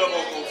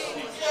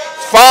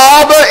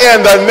 Father,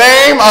 in the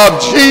name of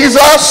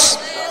Jesus,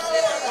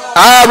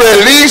 I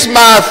release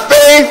my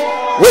faith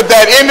with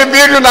that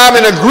individual. I'm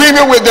in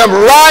agreement with them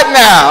right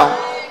now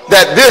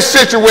that this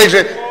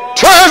situation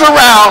turns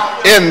around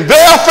in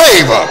their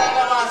favor.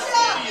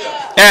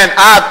 And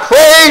I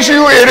praise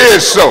you, it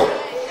is so.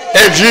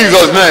 In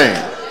Jesus' name.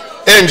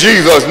 In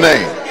Jesus'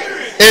 name.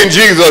 In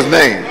Jesus'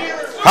 name.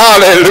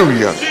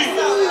 Hallelujah.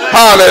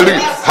 Hallelujah.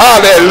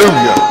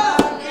 Hallelujah.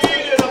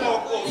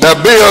 The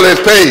bill is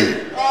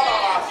paid.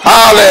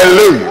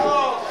 Hallelujah.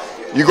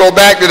 You go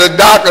back to the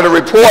doctor, the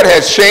report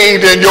has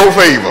changed in your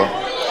favor.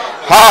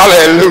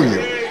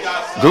 Hallelujah.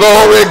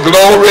 Glory,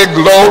 glory,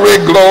 glory,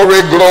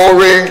 glory,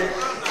 glory.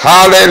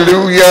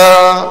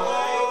 Hallelujah.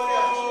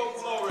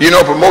 You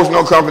know, promotion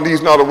don't come from the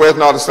east, nor the west,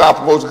 nor the south.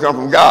 Promotion come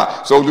from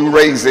God. So do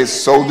raises,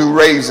 so do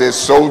raises,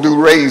 so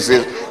do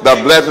raises. The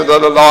blessings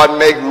of the Lord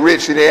make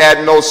rich and he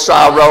had no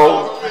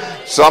sorrow.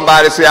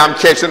 Somebody say, I'm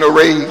catching a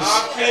raise.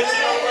 I'm catching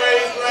a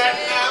raise right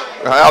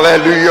now.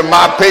 Hallelujah.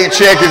 My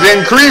paycheck is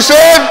increasing.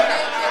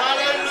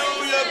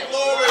 Hallelujah.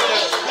 Glory.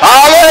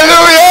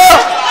 Hallelujah.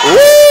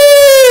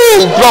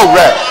 Woo!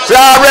 Glory. Say,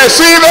 I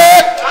receive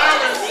it. I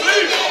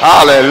receive it.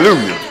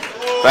 Hallelujah.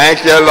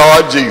 Thank you,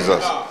 Lord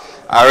Jesus.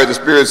 I heard the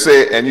Spirit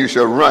say, and you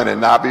shall run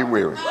and not be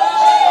weary,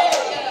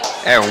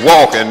 and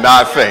walk and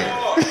not faint.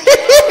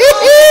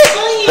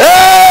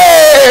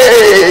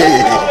 Hey!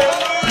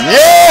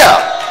 Yeah!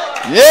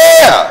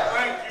 Yeah!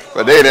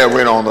 For they that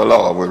wait on the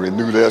Lord will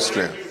renew their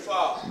strength.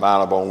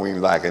 Mount up on wings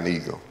like an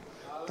eagle.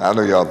 I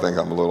know y'all think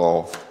I'm a little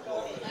off,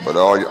 but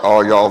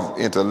all y'all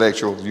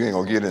intellectuals, you ain't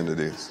going to get into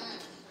this.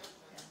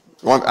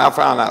 I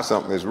found out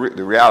something.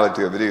 The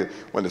reality of it is,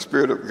 when the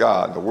Spirit of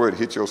God, the Word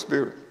hits your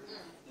spirit,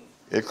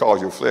 it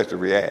causes your flesh to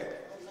react.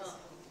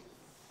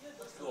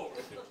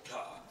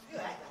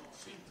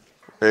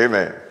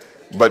 Amen.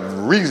 But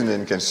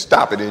reasoning can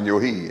stop it in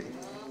your head.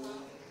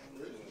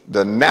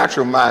 The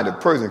natural-minded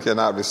person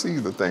cannot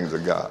receive the things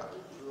of God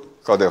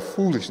because they're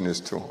foolishness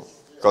to them,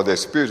 because they're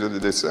spiritually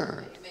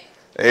discerned.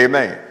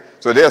 Amen.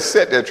 So they'll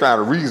sit there trying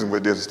to reason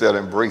with this instead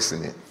of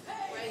embracing it.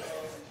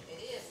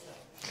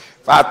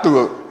 If I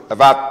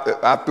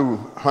threw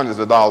hundreds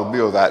of dollar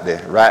bills out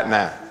there right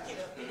now,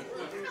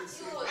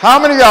 how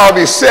many of y'all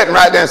be sitting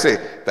right there and say,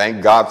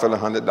 thank God for the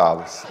 $100?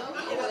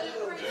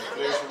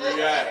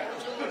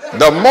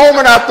 The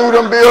moment I threw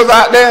them bills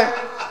out there,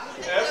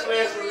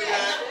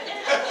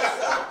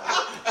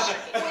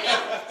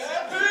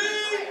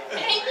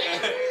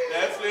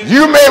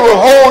 you may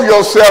withhold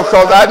yourself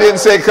because I didn't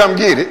say come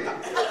get it.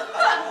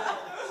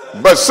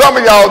 But some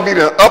of y'all be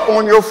up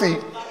on your feet.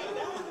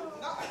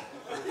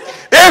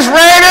 It's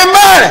raining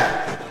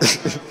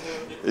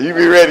money. You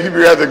be ready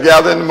to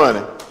gather in the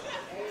money.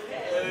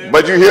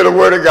 But you hear the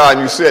word of God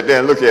and you sit there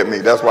and look at me.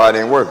 That's why it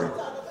ain't working.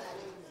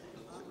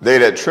 They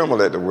that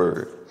tremble at the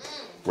word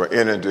will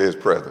enter into his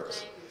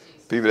presence.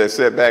 People that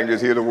sit back and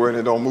just hear the word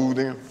and don't move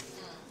them,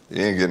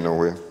 you ain't getting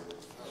nowhere.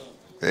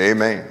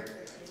 Amen.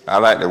 I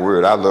like the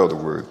word. I love the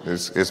word.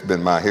 It's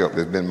been my help.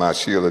 It's been my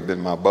shield. It's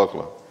been my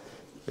buckler.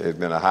 It's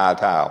been a high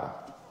tower.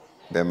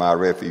 It's been my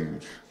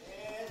refuge.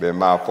 It's been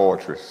my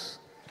fortress.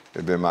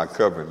 It's been my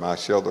covering, my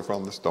shelter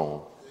from the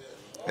storm.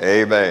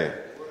 Amen.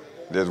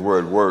 This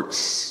word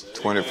works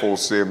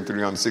 24/7,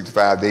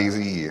 365 days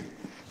a year.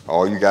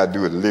 All you got to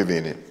do is live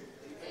in it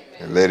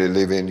and let it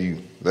live in you.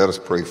 Let us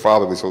pray.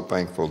 Father, we're so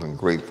thankful and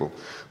grateful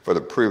for the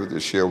privilege to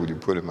share what you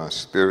put in my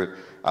spirit.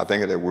 I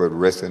think of that word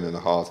resting in the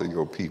hearts of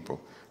your people.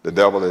 The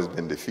devil has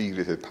been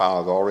defeated. His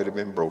power has already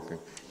been broken.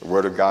 The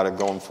word of God has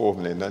gone forth,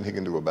 and there's nothing he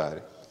can do about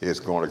it. It's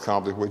going to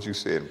accomplish what you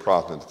said and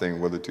prosper the thing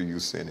whether to you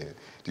sin it.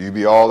 To you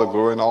be all the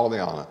glory and all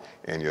the honor.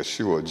 In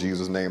Yeshua,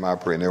 Jesus' name I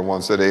pray. And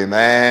everyone said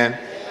amen,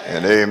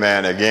 and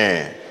amen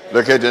again.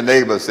 Look at your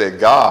neighbor and say,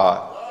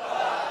 God,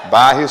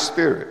 by his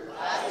spirit,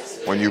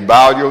 when you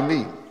bowed your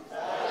knee,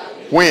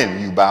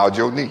 when you bowed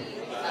your knee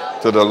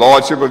to the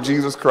Lordship of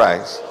Jesus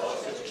Christ,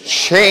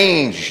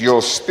 change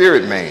your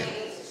spirit man.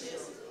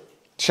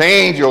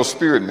 Change your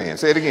spirit man.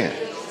 Say it again.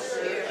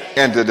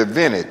 Into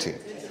divinity.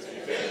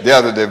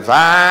 There's a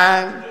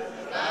divine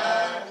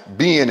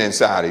being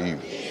inside of you.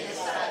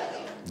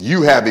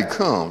 You have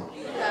become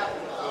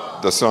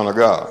the Son of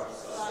God.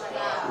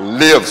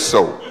 Live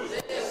so.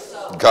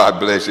 God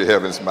bless you.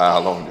 Heaven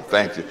smile on you.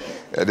 Thank you.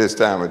 At this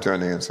time, I turn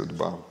the answer to the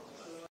Bible.